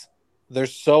says,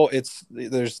 "There's so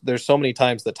many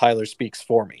times that Tyler speaks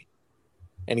for me,"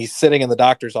 and he's sitting in the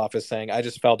doctor's office saying, "I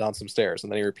just fell down some stairs,"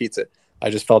 and then he repeats it,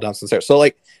 "I just fell down some stairs." So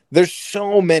like, there's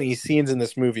so many scenes in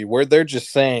this movie where they're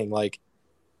just saying like,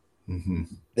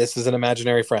 This is an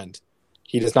imaginary friend.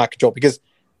 He does not control because.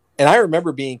 And I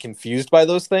remember being confused by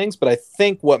those things, but I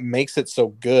think what makes it so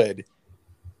good,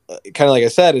 kind of like I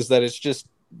said, is that it's just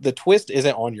the twist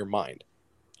isn't on your mind.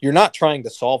 You're not trying to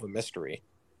solve a mystery.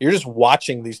 You're just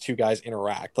watching these two guys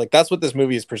interact. Like, that's what this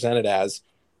movie is presented as.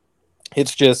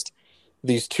 It's just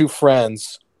these two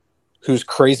friends whose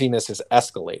craziness is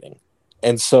escalating.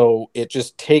 And so it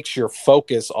just takes your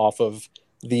focus off of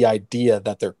the idea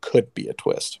that there could be a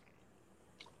twist.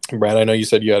 Brad, I know you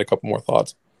said you had a couple more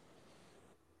thoughts.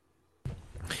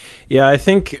 Yeah, I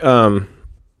think the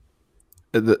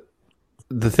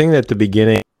thing that at the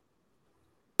beginning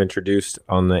introduced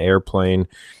on the airplane,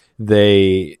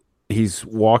 he's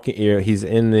walking, he's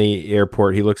in the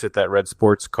airport, he looks at that red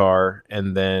sports car,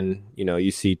 and then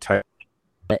you see Tyler.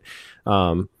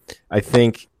 I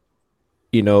think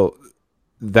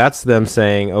that's them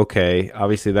saying, okay,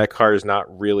 obviously that car is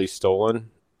not really stolen.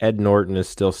 Ed Norton is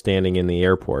still standing in the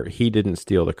airport. He didn't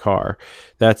steal the car.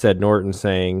 That's Ed Norton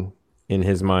saying in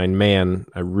his mind, man,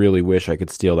 I really wish I could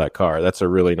steal that car. That's a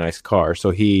really nice car. So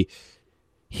he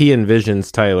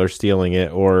envisions Tyler stealing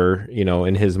it, or,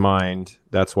 in his mind,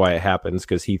 that's why it happens,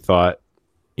 because he thought,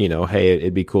 hey,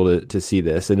 it'd be cool to see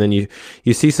this. And then you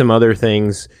see some other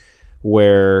things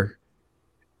where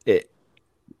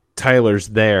Tyler's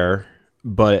there,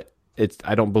 but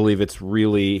I don't believe it's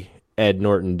really Ed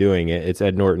Norton doing it. It's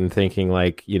Ed Norton thinking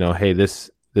like, hey, this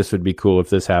would be cool if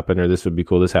this happened, or this would be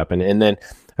cool if this happened. And then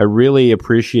I really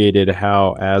appreciated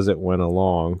how, as it went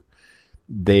along,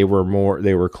 they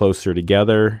were closer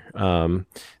together.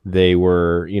 They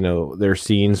were, their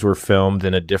scenes were filmed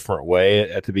in a different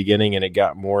way at the beginning, and it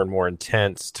got more and more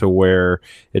intense to where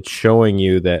it's showing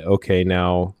you that, okay,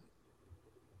 now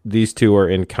these two are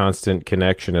in constant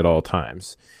connection at all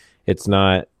times. It's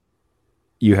not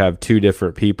you have two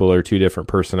different people or two different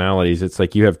personalities. It's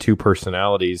like you have two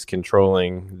personalities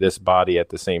controlling this body at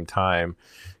the same time,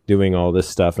 doing all this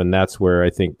stuff. And that's where I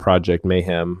think Project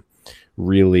Mayhem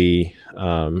really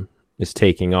is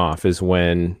taking off, is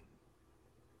when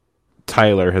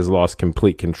Tyler has lost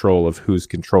complete control of who's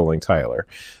controlling Tyler.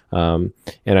 And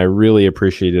I really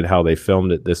appreciated how they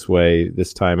filmed it this way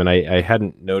this time. And I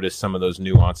hadn't noticed some of those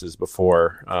nuances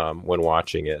before when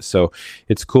watching it. So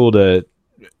it's cool to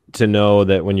know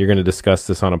that when you're going to discuss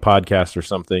this on a podcast or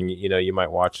something, you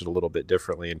might watch it a little bit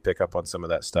differently and pick up on some of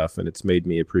that stuff. And it's made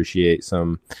me appreciate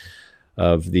some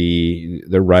of the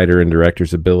writer and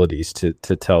director's abilities to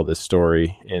tell this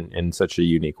story in such a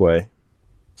unique way.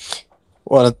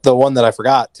 Well, the one that I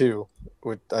forgot too,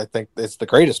 which I think it's the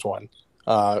greatest one,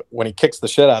 when he kicks the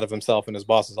shit out of himself in his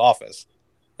boss's office,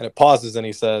 and it pauses and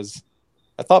he says,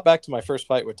 "I thought back to my first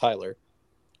fight with Tyler,"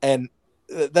 and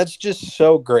that's just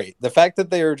so great. The fact that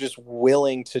they are just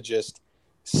willing to just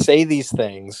say these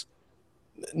things,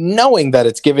 knowing that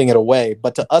it's giving it away,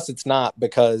 but to us it's not,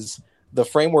 because the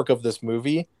framework of this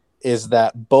movie is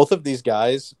that both of these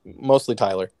guys, mostly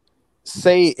Tyler,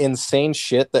 say insane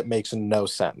shit that makes no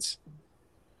sense.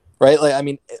 Right? Like, I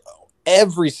mean,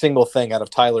 every single thing out of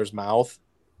Tyler's mouth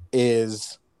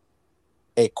is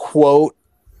a quote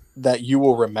that you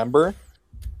will remember,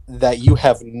 that you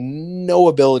have no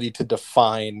ability to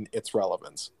define its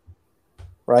relevance.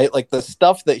 Right? Like the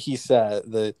stuff that he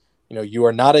said, you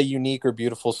are not a unique or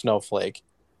beautiful snowflake.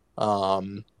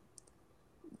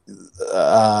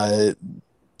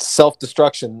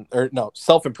 Self-destruction, or no,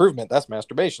 self-improvement, that's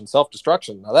masturbation.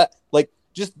 Self-destruction, now that, like,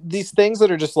 just these things that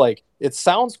are just like, it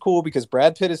sounds cool because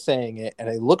Brad Pitt is saying it and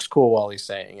it looks cool while he's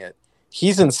saying it.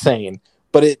 He's insane,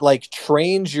 but it like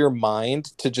trains your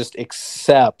mind to just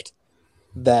accept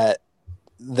that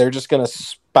they're just going to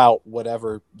spout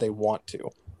whatever they want to.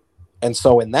 And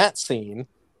so in that scene,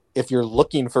 if you're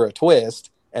looking for a twist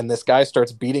and this guy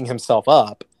starts beating himself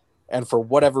up, and for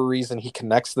whatever reason he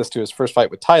connects this to his first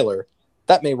fight with Tyler,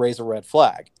 that may raise a red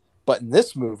flag. But in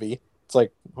this movie, it's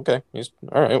like, okay, he's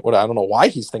all right. What, I don't know why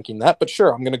he's thinking that, but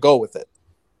sure, I'm going to go with it.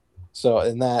 So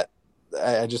in that,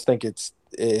 I just think it's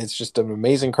just an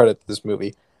amazing credit to this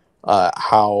movie,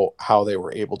 how they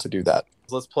were able to do that.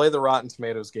 Let's play the Rotten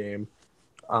Tomatoes game.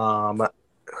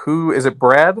 Who is it?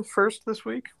 Brad first this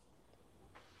week?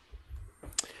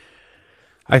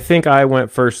 I think I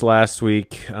went first last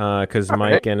week because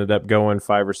Mike ended up going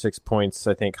 5 or 6 points,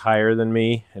 I think, higher than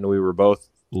me, and we were both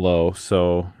low.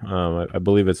 So I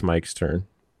believe it's Mike's turn.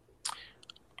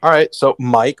 All right. So,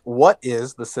 Mike, what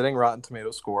is the sitting Rotten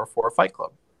Tomatoes score for Fight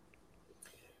Club?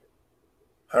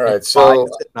 All right. So,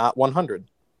 not 100.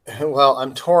 Well,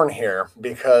 I'm torn here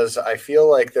because I feel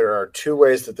like there are two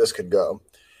ways that this could go.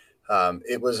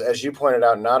 It was, as you pointed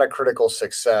out, not a critical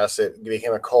success. It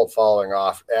became a cult following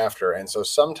off after. And so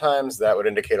sometimes that would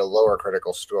indicate a lower critic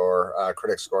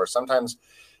score. Sometimes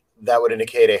that would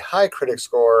indicate a high critic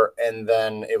score. And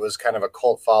then it was kind of a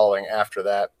cult following after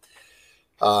that.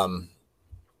 I'm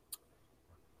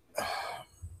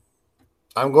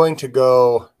going to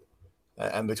go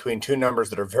between two numbers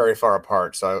that are very far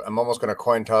apart. So I'm almost going to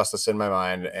coin toss this in my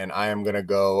mind. And I am going to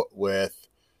go with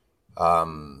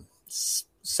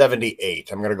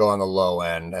 78. I'm going to go on the low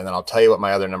end, and then I'll tell you what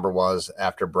my other number was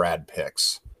after Brad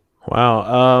picks.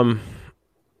 Wow.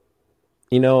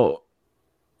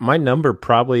 My number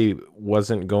probably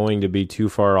wasn't going to be too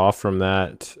far off from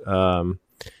that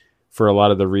for a lot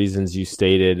of the reasons you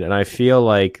stated. And I feel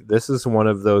like this is one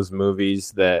of those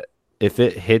movies that if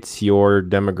it hits your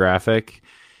demographic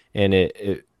and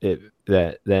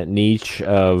that niche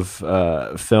of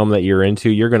film that you're into,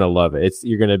 you're going to love it.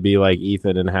 You're going to be like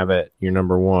Ethan and have it your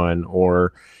number one,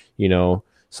 or,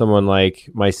 someone like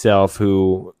myself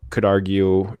who could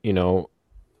argue,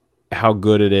 how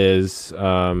good it is.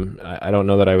 I don't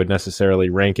know that I would necessarily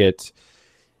rank it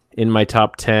in my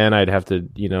top 10. I'd have to,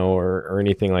 or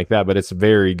anything like that, but it's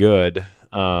very good.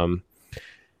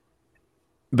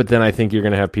 But then I think you're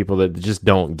going to have people that just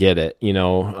don't get it.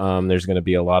 There's going to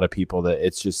be a lot of people that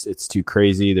it's too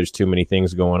crazy. There's too many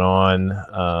things going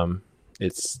on.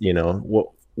 It's,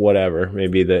 whatever.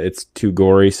 Maybe it's too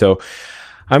gory. So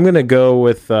I'm going to go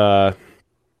with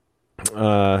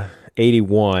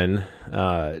 81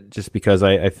 just because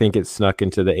I think it snuck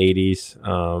into the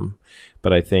 80s.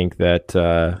 But I think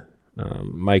that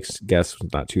Mike's guess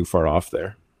was not too far off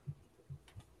there.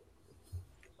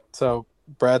 So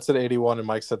Brad said 81 and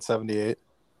Mike said 78,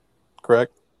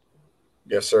 correct?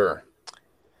 Yes, sir.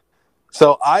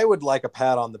 So I would like a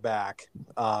pat on the back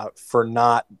for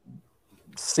not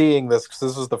seeing this, because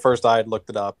this was the first I had looked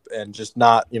it up, and just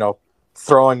not,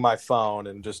 throwing my phone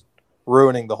and just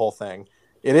ruining the whole thing.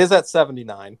 It is at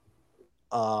 79.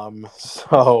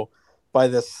 So by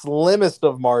the slimmest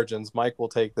of margins, Mike will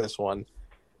take this one.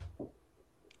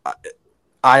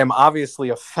 I am obviously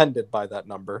offended by that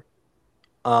number.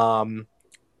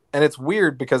 And it's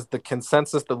weird because the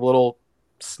consensus, the little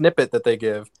snippet that they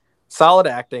give, solid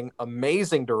acting,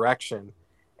 amazing direction,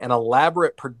 and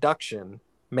elaborate production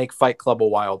make Fight Club a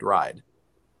wild ride.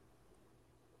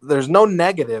 There's no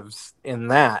negatives in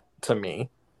that to me.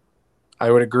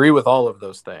 I would agree with all of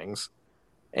those things.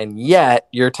 And yet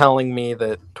you're telling me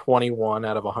that 21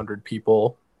 out of 100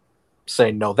 people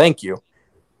say no thank you.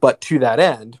 But to that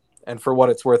end, and for what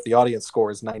it's worth, the audience score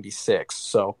is 96.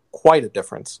 So quite a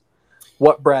difference.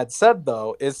 What Brad said,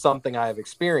 though, is something I have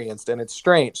experienced, and it's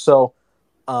strange. So,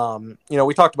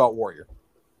 we talked about Warrior,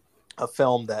 a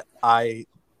film that I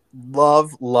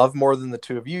love more than the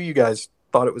two of you. You guys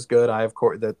thought it was good. I, of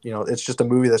course, it's just a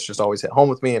movie that's just always hit home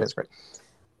with me, and it's great.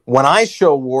 When I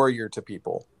show Warrior to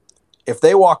people, If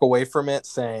they walk away from it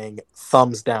saying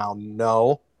thumbs down,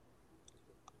 no,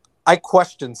 I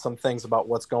question some things about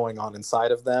what's going on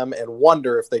inside of them and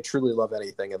wonder if they truly love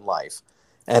anything in life.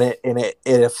 And it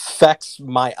affects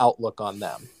my outlook on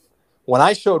them. When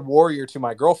I showed Warrior to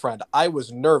my girlfriend, I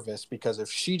was nervous because if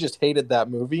she just hated that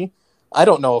movie, I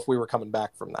don't know if we were coming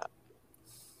back from that.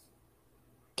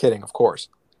 Kidding, of course.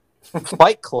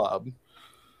 Fight Club,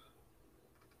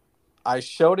 I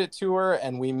showed it to her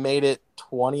and we made it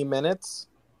 20 minutes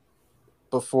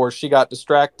before she got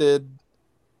distracted.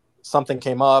 Something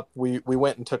came up. We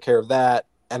went and took care of that.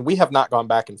 And we have not gone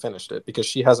back and finished it because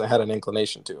she hasn't had an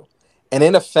inclination to. And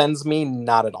it offends me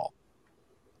not at all.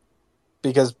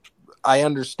 Because I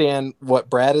understand what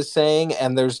Brad is saying.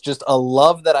 And there's just a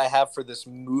love that I have for this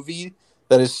movie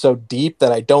that is so deep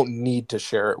that I don't need to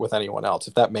share it with anyone else,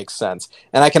 if that makes sense.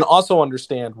 And I can also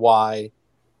understand why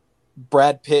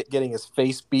Brad Pitt getting his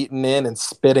face beaten in and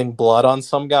spitting blood on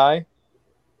some guy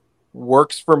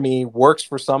works for me, works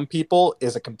for some people,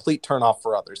 is a complete turnoff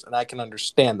for others. And I can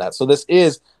understand that. So this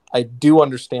is, I do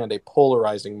understand, a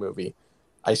polarizing movie.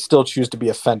 I still choose to be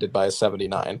offended by a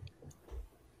 79.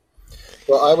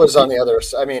 Well, I was on the other.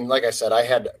 I mean, like I said, I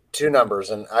had two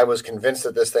numbers, and I was convinced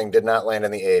that this thing did not land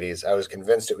in the 80s. I was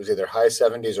convinced it was either high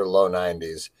 70s or low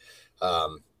 90s.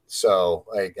 So,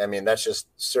 I mean, that's just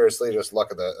seriously just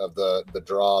luck of the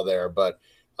draw there. But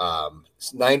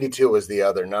 92 was the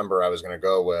other number I was going to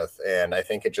go with, and I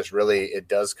think it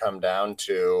does come down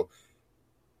to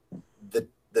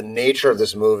the nature of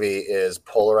this movie is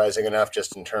polarizing enough,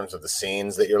 just in terms of the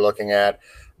scenes that you're looking at,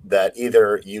 that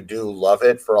either you do love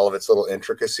it for all of its little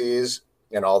intricacies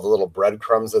and all the little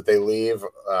breadcrumbs that they leave,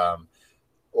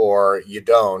 or you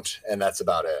don't, and that's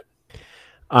about it.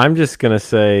 I'm just gonna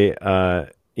say,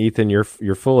 Ethan, you're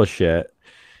full of shit.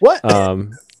 What?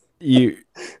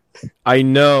 I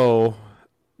know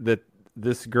that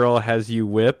this girl has you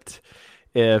whipped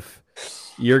if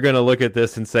you're gonna look at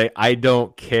this and say, I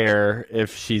don't care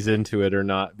if she's into it or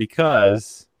not,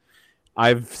 because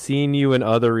I've seen you in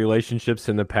other relationships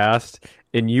in the past,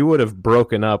 and you would have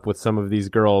broken up with some of these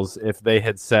girls if they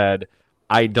had said,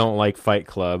 I don't like Fight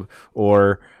Club,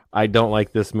 or I don't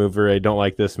like this movie, or I don't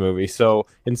like this movie. So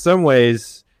in some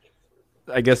ways,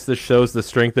 I guess this shows the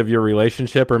strength of your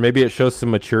relationship, or maybe it shows some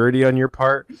maturity on your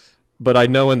part. But I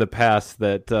know in the past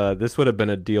that this would have been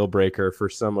a deal breaker for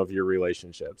some of your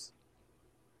relationships.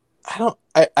 I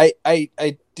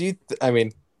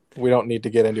mean, we don't need to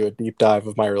get into a deep dive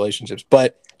of my relationships,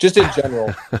 but just in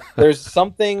general, there's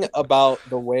something about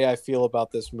the way I feel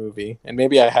about this movie, and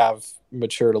maybe I have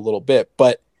matured a little bit,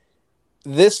 but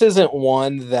this isn't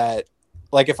one that,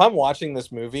 like, if I'm watching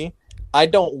this movie, I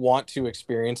don't want to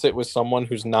experience it with someone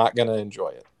who's not going to enjoy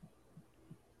it.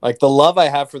 Like, the love I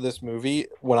have for this movie,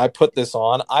 when I put this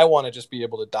on, I want to just be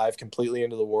able to dive completely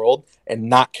into the world and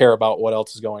not care about what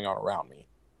else is going on around me.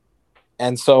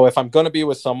 And so if I'm going to be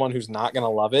with someone who's not going to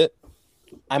love it,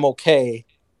 I'm okay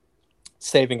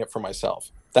saving it for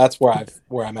myself. That's where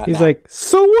I'm at. He's now. like,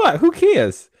 so what? Who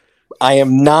cares? I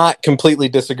am not completely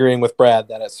disagreeing with Brad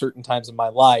that at certain times in my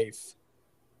life,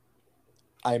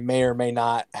 I may or may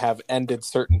not have ended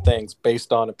certain things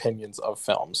based on opinions of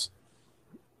films.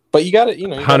 But you got to,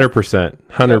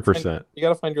 100%. You got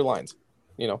to find your lines,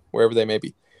 wherever they may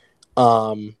be.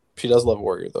 She does love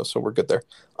Warrior, though, so we're good there.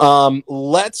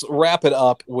 Let's wrap it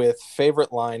up with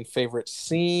favorite line, favorite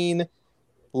scene.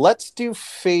 Let's do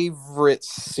favorite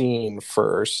scene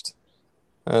first.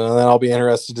 And then I'll be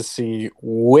interested to see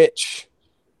which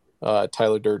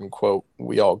Tyler Durden quote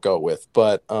we all go with.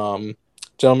 But,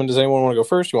 gentlemen, does anyone want to go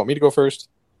first? You want me to go first?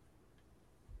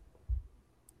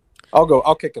 I'll go.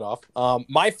 I'll kick it off.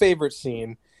 My favorite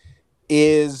scene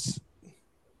is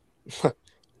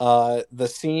the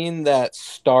scene that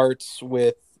starts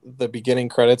with the beginning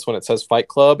credits when it says Fight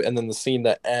Club, and then the scene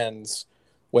that ends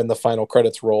when the final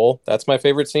credits roll. That's my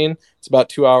favorite scene. It's about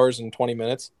 2 hours and 20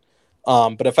 minutes.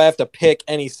 But if I have to pick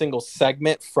any single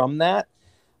segment from that,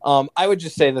 I would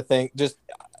just say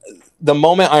the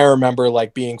moment I remember,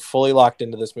 like, being fully locked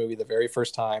into this movie the very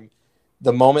first time,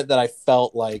 the moment that I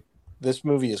felt like this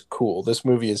movie is cool, this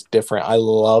movie is different, I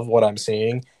love what I'm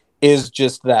seeing, is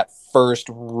just that first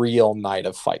real night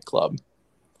of Fight Club.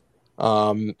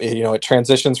 It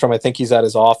transitions from, I think he's at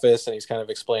his office and he's kind of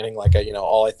explaining, like,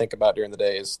 all I think about during the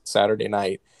day is Saturday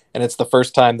night. And it's the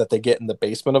first time that they get in the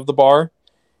basement of the bar.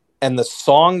 And the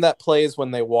song that plays when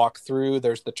they walk through,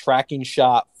 there's the tracking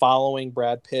shot following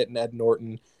Brad Pitt and Ed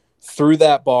Norton through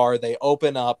that bar. They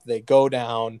open up, they go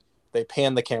down, they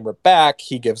pan the camera back.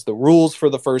 He gives the rules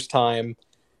for the first time.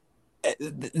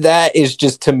 That is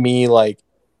just, to me, like,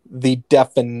 the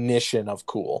definition of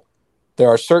cool. There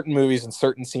are certain movies and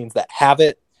certain scenes that have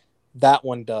it, that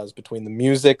one does, between the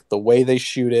music, the way they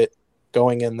shoot it,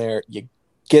 going in there, you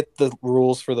get the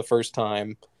rules for the first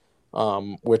time,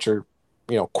 which are,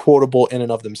 quotable in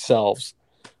and of themselves.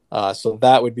 So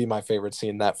that would be my favorite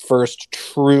scene, that first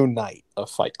true night of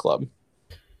Fight Club.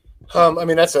 I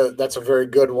mean, that's a very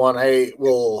good one. I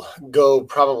will go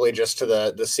probably just to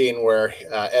the scene where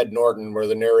Ed Norton, where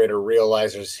the narrator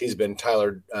realizes he's been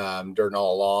Tyler Durden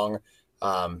all along.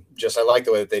 I like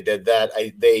the way that they did that.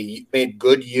 They made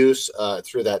good use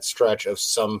through that stretch of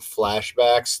some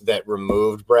flashbacks that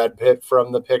removed Brad Pitt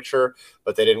from the picture,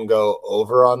 but they didn't go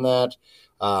over on that.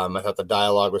 I thought the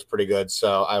dialogue was pretty good,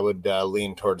 so I would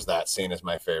lean towards that scene as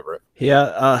my favorite.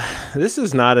 Yeah, this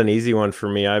is not an easy one for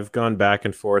me. I've gone back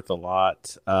and forth a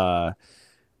lot.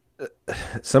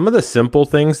 Some of the simple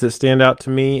things that stand out to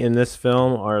me in this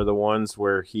film are the ones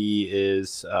where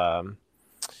he's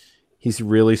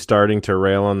really starting to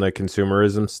rail on the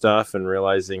consumerism stuff and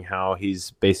realizing how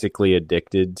he's basically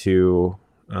addicted to,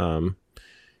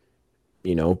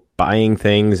 buying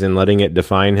things and letting it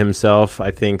define himself. I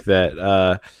think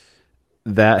that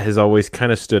that has always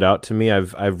kind of stood out to me.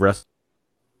 I've wrestled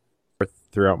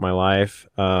throughout my life.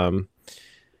 So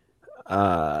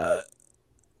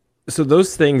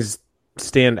those things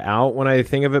stand out when I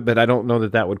think of it, but I don't know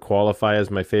that would qualify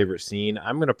as my favorite scene.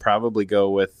 I'm going to probably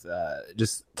go with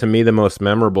just, to me, the most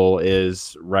memorable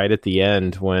is right at the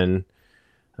end when,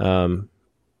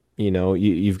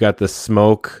 you've got the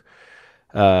smoke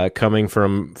coming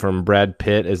from Brad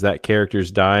Pitt as that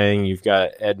character's dying. You've got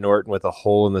Ed Norton with a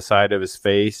hole in the side of his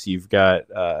face. You've got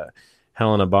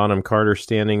Helena Bonham Carter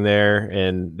standing there,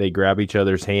 and they grab each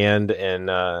other's hand, and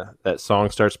that song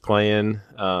starts playing.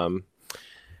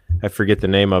 I forget the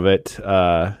name of it.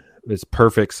 It's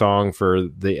perfect song for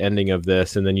the ending of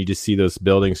this, and then you just see those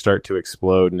buildings start to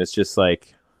explode, and it's just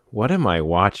like, what am I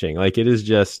watching? Like, it is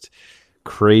just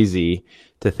crazy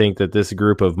to think that this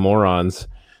group of morons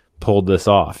pulled this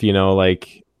off.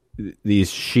 Like these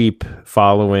sheep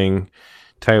following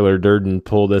Tyler Durden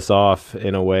pull this off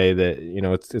in a way that,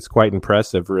 it's quite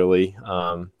impressive, really.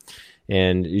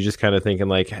 And you're just kind of thinking,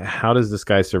 like, how does this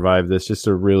guy survive this? Just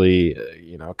a really,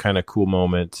 kind of cool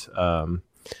moment of,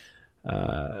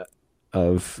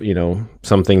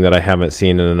 something that I haven't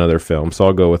seen in another film. So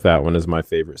I'll go with that one as my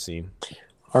favorite scene.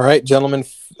 All right, gentlemen,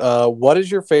 what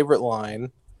is your favorite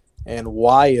line, and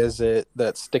why is it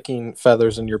that sticking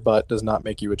feathers in your butt does not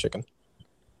make you a chicken?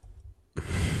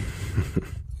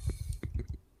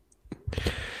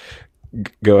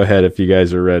 Go ahead if you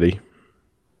guys are ready.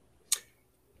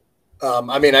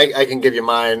 I can give you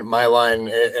my line,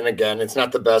 and again, it's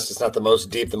not the best, it's not the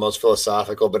most deep, the most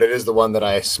philosophical, but it is the one that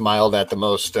I smiled at the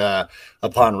most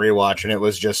upon rewatch, and it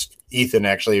was just Ethan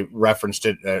actually referenced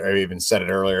it, or even said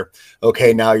it earlier.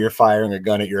 Okay, now you're firing a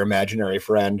gun at your imaginary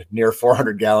friend, near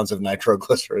 400 gallons of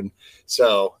nitroglycerin.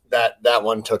 So that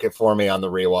one took it for me on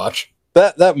the rewatch.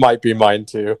 That might be mine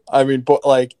too. I mean, but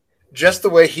like, just the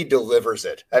way he delivers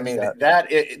it. I mean,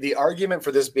 the argument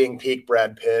for this being peak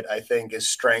Brad Pitt, I think, is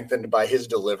strengthened by his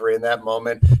delivery in that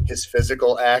moment, his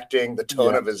physical acting, the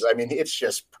tone of his. I mean, it's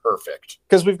just perfect.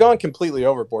 Because we've gone completely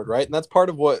overboard, right? And that's part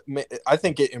of what I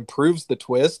think it improves the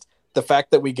twist. The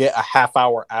fact that we get a half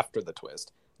hour after the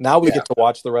twist. Now we get to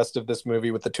watch the rest of this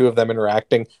movie with the two of them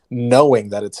interacting, knowing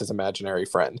that it's his imaginary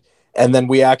friend. And then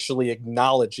we actually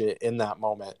acknowledge it in that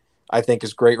moment, I think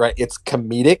is great, right? It's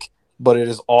comedic, but it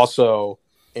is also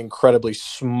incredibly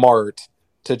smart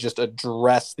to just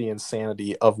address the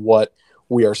insanity of what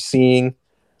we are seeing.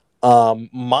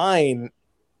 Mine,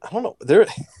 I don't know.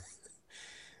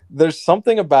 There's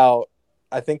something about,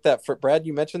 I think that for Brad,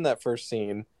 you mentioned that first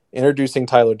scene, introducing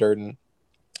Tyler Durden,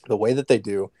 the way that they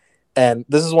do. And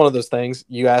this is one of those things,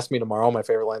 you ask me tomorrow, my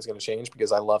favorite line is going to change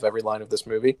because I love every line of this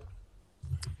movie.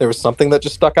 There was something that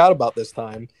just stuck out about this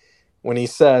time when he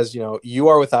says, you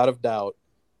are without a doubt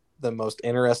the most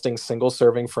interesting single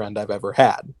serving friend I've ever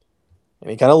had.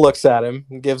 And he kind of looks at him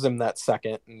and gives him that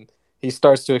second. And he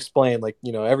starts to explain, like,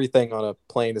 everything on a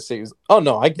plane to see. Oh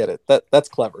no, I get it. That's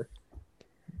clever.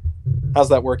 How's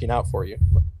that working out for you?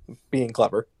 Being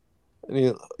clever.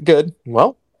 And good.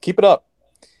 Well, keep it up.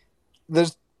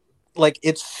 There's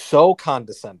it's so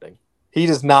condescending. He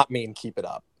does not mean keep it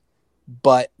up,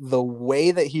 but the way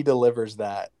that he delivers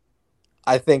that,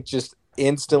 I think just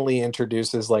instantly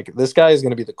introduces, like, this guy is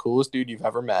going to be the coolest dude you've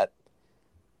ever met.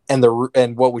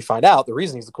 And what we find out, the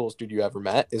reason he's the coolest dude you ever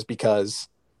met is because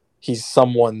he's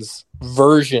someone's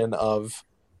version of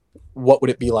what would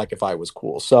it be like if I was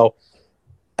cool. So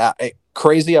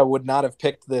crazy. I would not have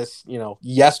picked this,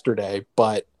 yesterday,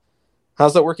 but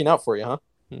how's that working out for you, huh?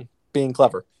 Being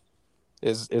clever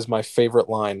is my favorite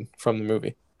line from the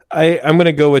movie. I'm going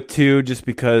to go with two just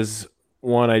because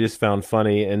one I just found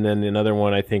funny, and then another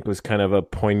one I think was kind of a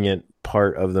poignant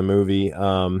part of the movie.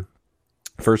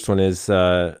 First one is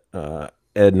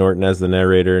Ed Norton as the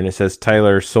narrator, and it says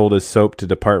Tyler sold his soap to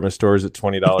department stores at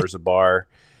 $20 a bar.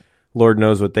 Lord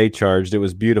knows what they charged. It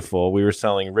was beautiful. We were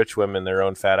selling rich women their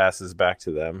own fat asses back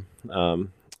to them.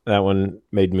 That one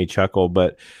made me chuckle,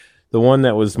 but the one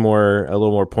that was a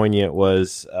little more poignant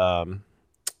was I'll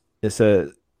just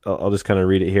kind of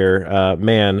read it here.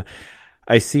 Man,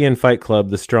 I see in Fight Club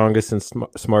the strongest and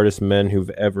smartest men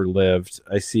who've ever lived.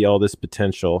 I see all this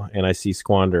potential, and I see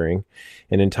squandering.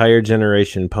 An entire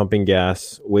generation pumping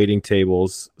gas, waiting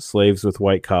tables, slaves with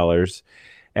white collars.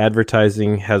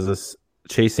 Advertising has us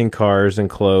chasing cars and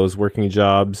clothes, working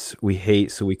jobs we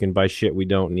hate so we can buy shit we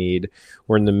don't need.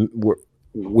 We're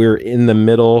the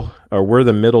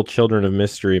middle children of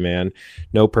mystery, man.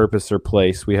 No purpose or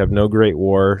place. We have no great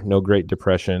war, no great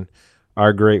depression.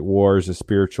 Our great war is a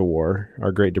spiritual war.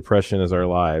 Our great depression is our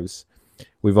lives.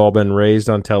 We've all been raised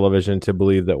on television to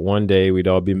believe that one day we'd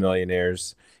all be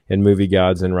millionaires and movie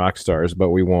gods and rock stars, but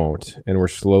we won't. And we're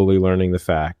slowly learning the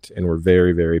fact, and we're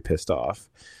very, very pissed off.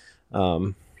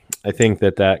 I think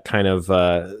that kind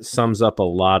of sums up a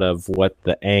lot of what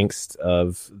the angst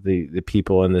of the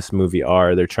people in this movie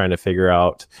are. They're trying to figure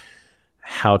out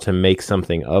how to make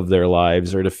something of their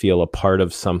lives or to feel a part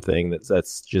of something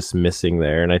that's just missing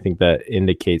there. And I think that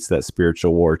indicates that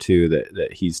spiritual war too,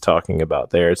 that he's talking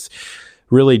about there. It's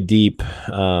really deep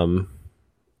thing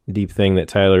that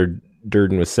Tyler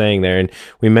Durden was saying there. And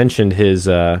we mentioned his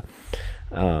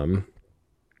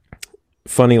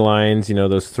funny lines,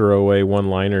 those throwaway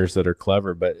one-liners that are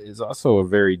clever, but is also a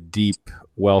very deep,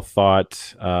 well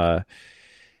thought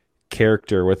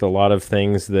character with a lot of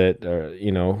things that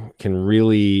can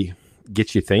really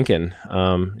get you thinking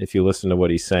if you listen to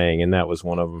what he's saying, and that was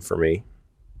one of them for me.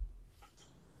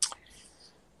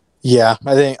 Yeah,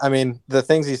 I mean the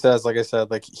things he says, like I said,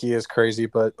 like he is crazy,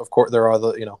 but of course there are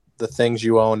the things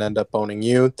you own end up owning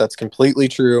you. That's completely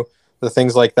true. The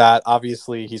things like that,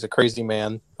 obviously he's a crazy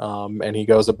man, and he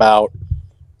goes about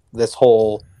this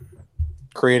whole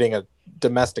creating a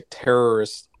domestic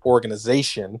terrorist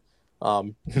organization.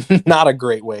 Not a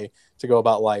great way to go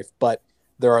about life, but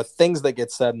there are things that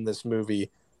get said in this movie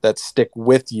that stick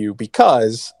with you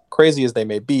because, crazy as they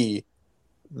may be,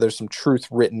 there's some truth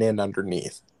written in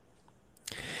underneath.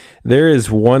 There is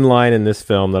one line in this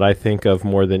film that I think of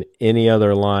more than any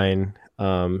other line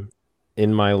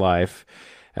in my life,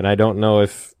 and I don't know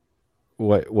if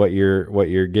what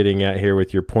you're getting at here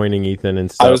with your pointing, Ethan,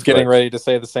 and stuff. I was getting ready to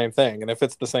say the same thing, and if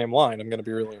it's the same line, I'm going to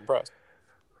be really impressed.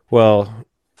 Well,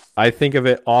 I think of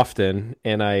it often,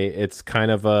 and it's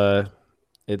kind of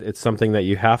it's something that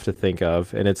you have to think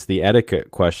of, and it's the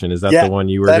etiquette question. Is that the one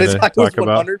you were going to talk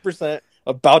about? 100%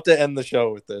 about to end the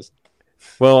show with this.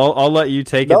 Well, I'll let you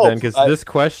take it then, because this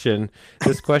question,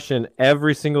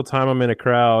 every single time I'm in a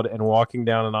crowd and walking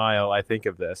down an aisle, I think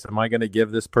of this. Am I going to give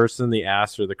this person the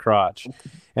ass or the crotch?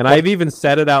 And I've even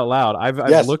said it out loud.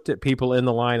 I've looked at people in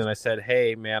the line and I said,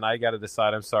 hey, man, I got to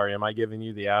decide. I'm sorry. Am I giving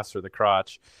you the ass or the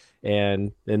crotch?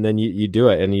 And then you do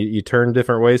it, and you turn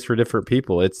different ways for different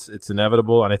people. It's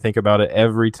inevitable, and I think about it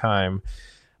every time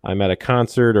I'm at a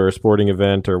concert or a sporting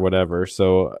event or whatever.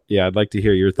 So, yeah, I'd like to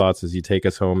hear your thoughts as you take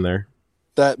us home there.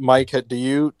 That Mike, do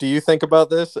you think about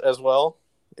this as well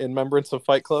in remembrance of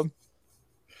Fight Club?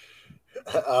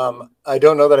 I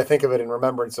don't know that I think of it in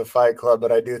remembrance of Fight Club,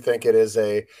 but I do think it is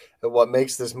what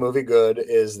makes this movie good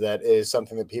is that it is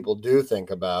something that people do think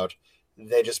about.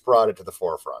 They just brought it to the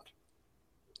forefront.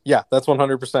 Yeah, that's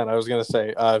 100%. I was going to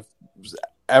say,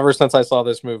 ever since I saw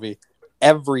this movie,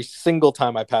 every single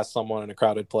time I pass someone in a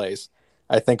crowded place,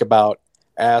 I think about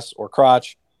ass or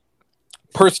crotch.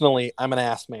 Personally, I'm an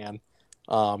ass man.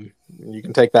 You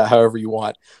can take that however you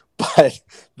want, but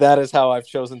that is how I've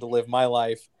chosen to live my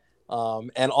life.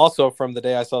 And also from the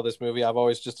day I saw this movie, I've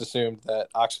always just assumed that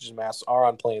oxygen masks are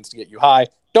on planes to get you high.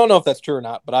 Don't know if that's true or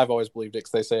not, but I've always believed it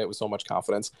because they say it with so much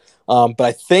confidence. But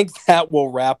I think that will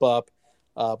wrap up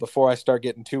before I start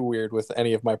getting too weird with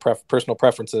any of my personal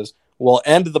preferences. We'll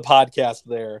end the podcast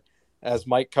there as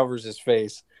Mike covers his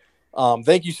face.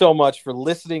 Thank you so much for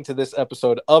listening to this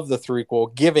episode of The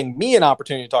Threequel, giving me an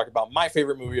opportunity to talk about my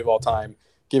favorite movie of all time,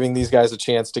 giving these guys a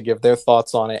chance to give their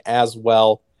thoughts on it as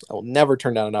well. I will never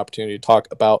turn down an opportunity to talk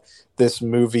about this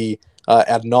movie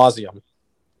ad nauseum.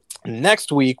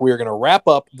 Next week, we are going to wrap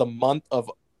up the month of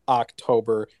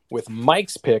October with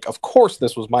Mike's pick. Of course,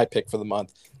 this was my pick for the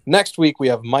month. Next week, we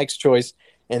have Mike's choice,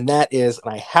 and that is,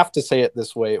 and I have to say it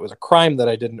this way, it was a crime that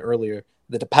I didn't earlier,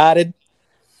 The Departed.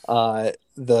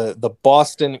 The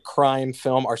Boston crime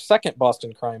film, our second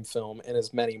Boston crime film in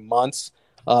as many months.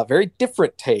 Very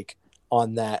different take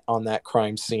on that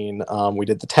crime scene. We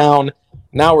did The Town.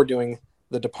 Now we're doing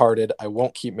The Departed. I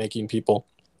won't keep making people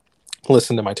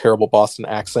listen to my terrible Boston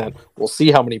accent. We'll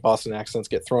see how many Boston accents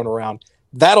get thrown around.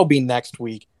 That'll be next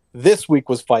week. This week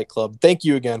was Fight Club. Thank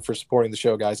you again for supporting the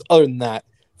show, guys. Other than that,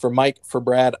 for Mike, for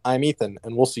Brad, I'm Ethan,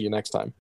 and we'll see you next time.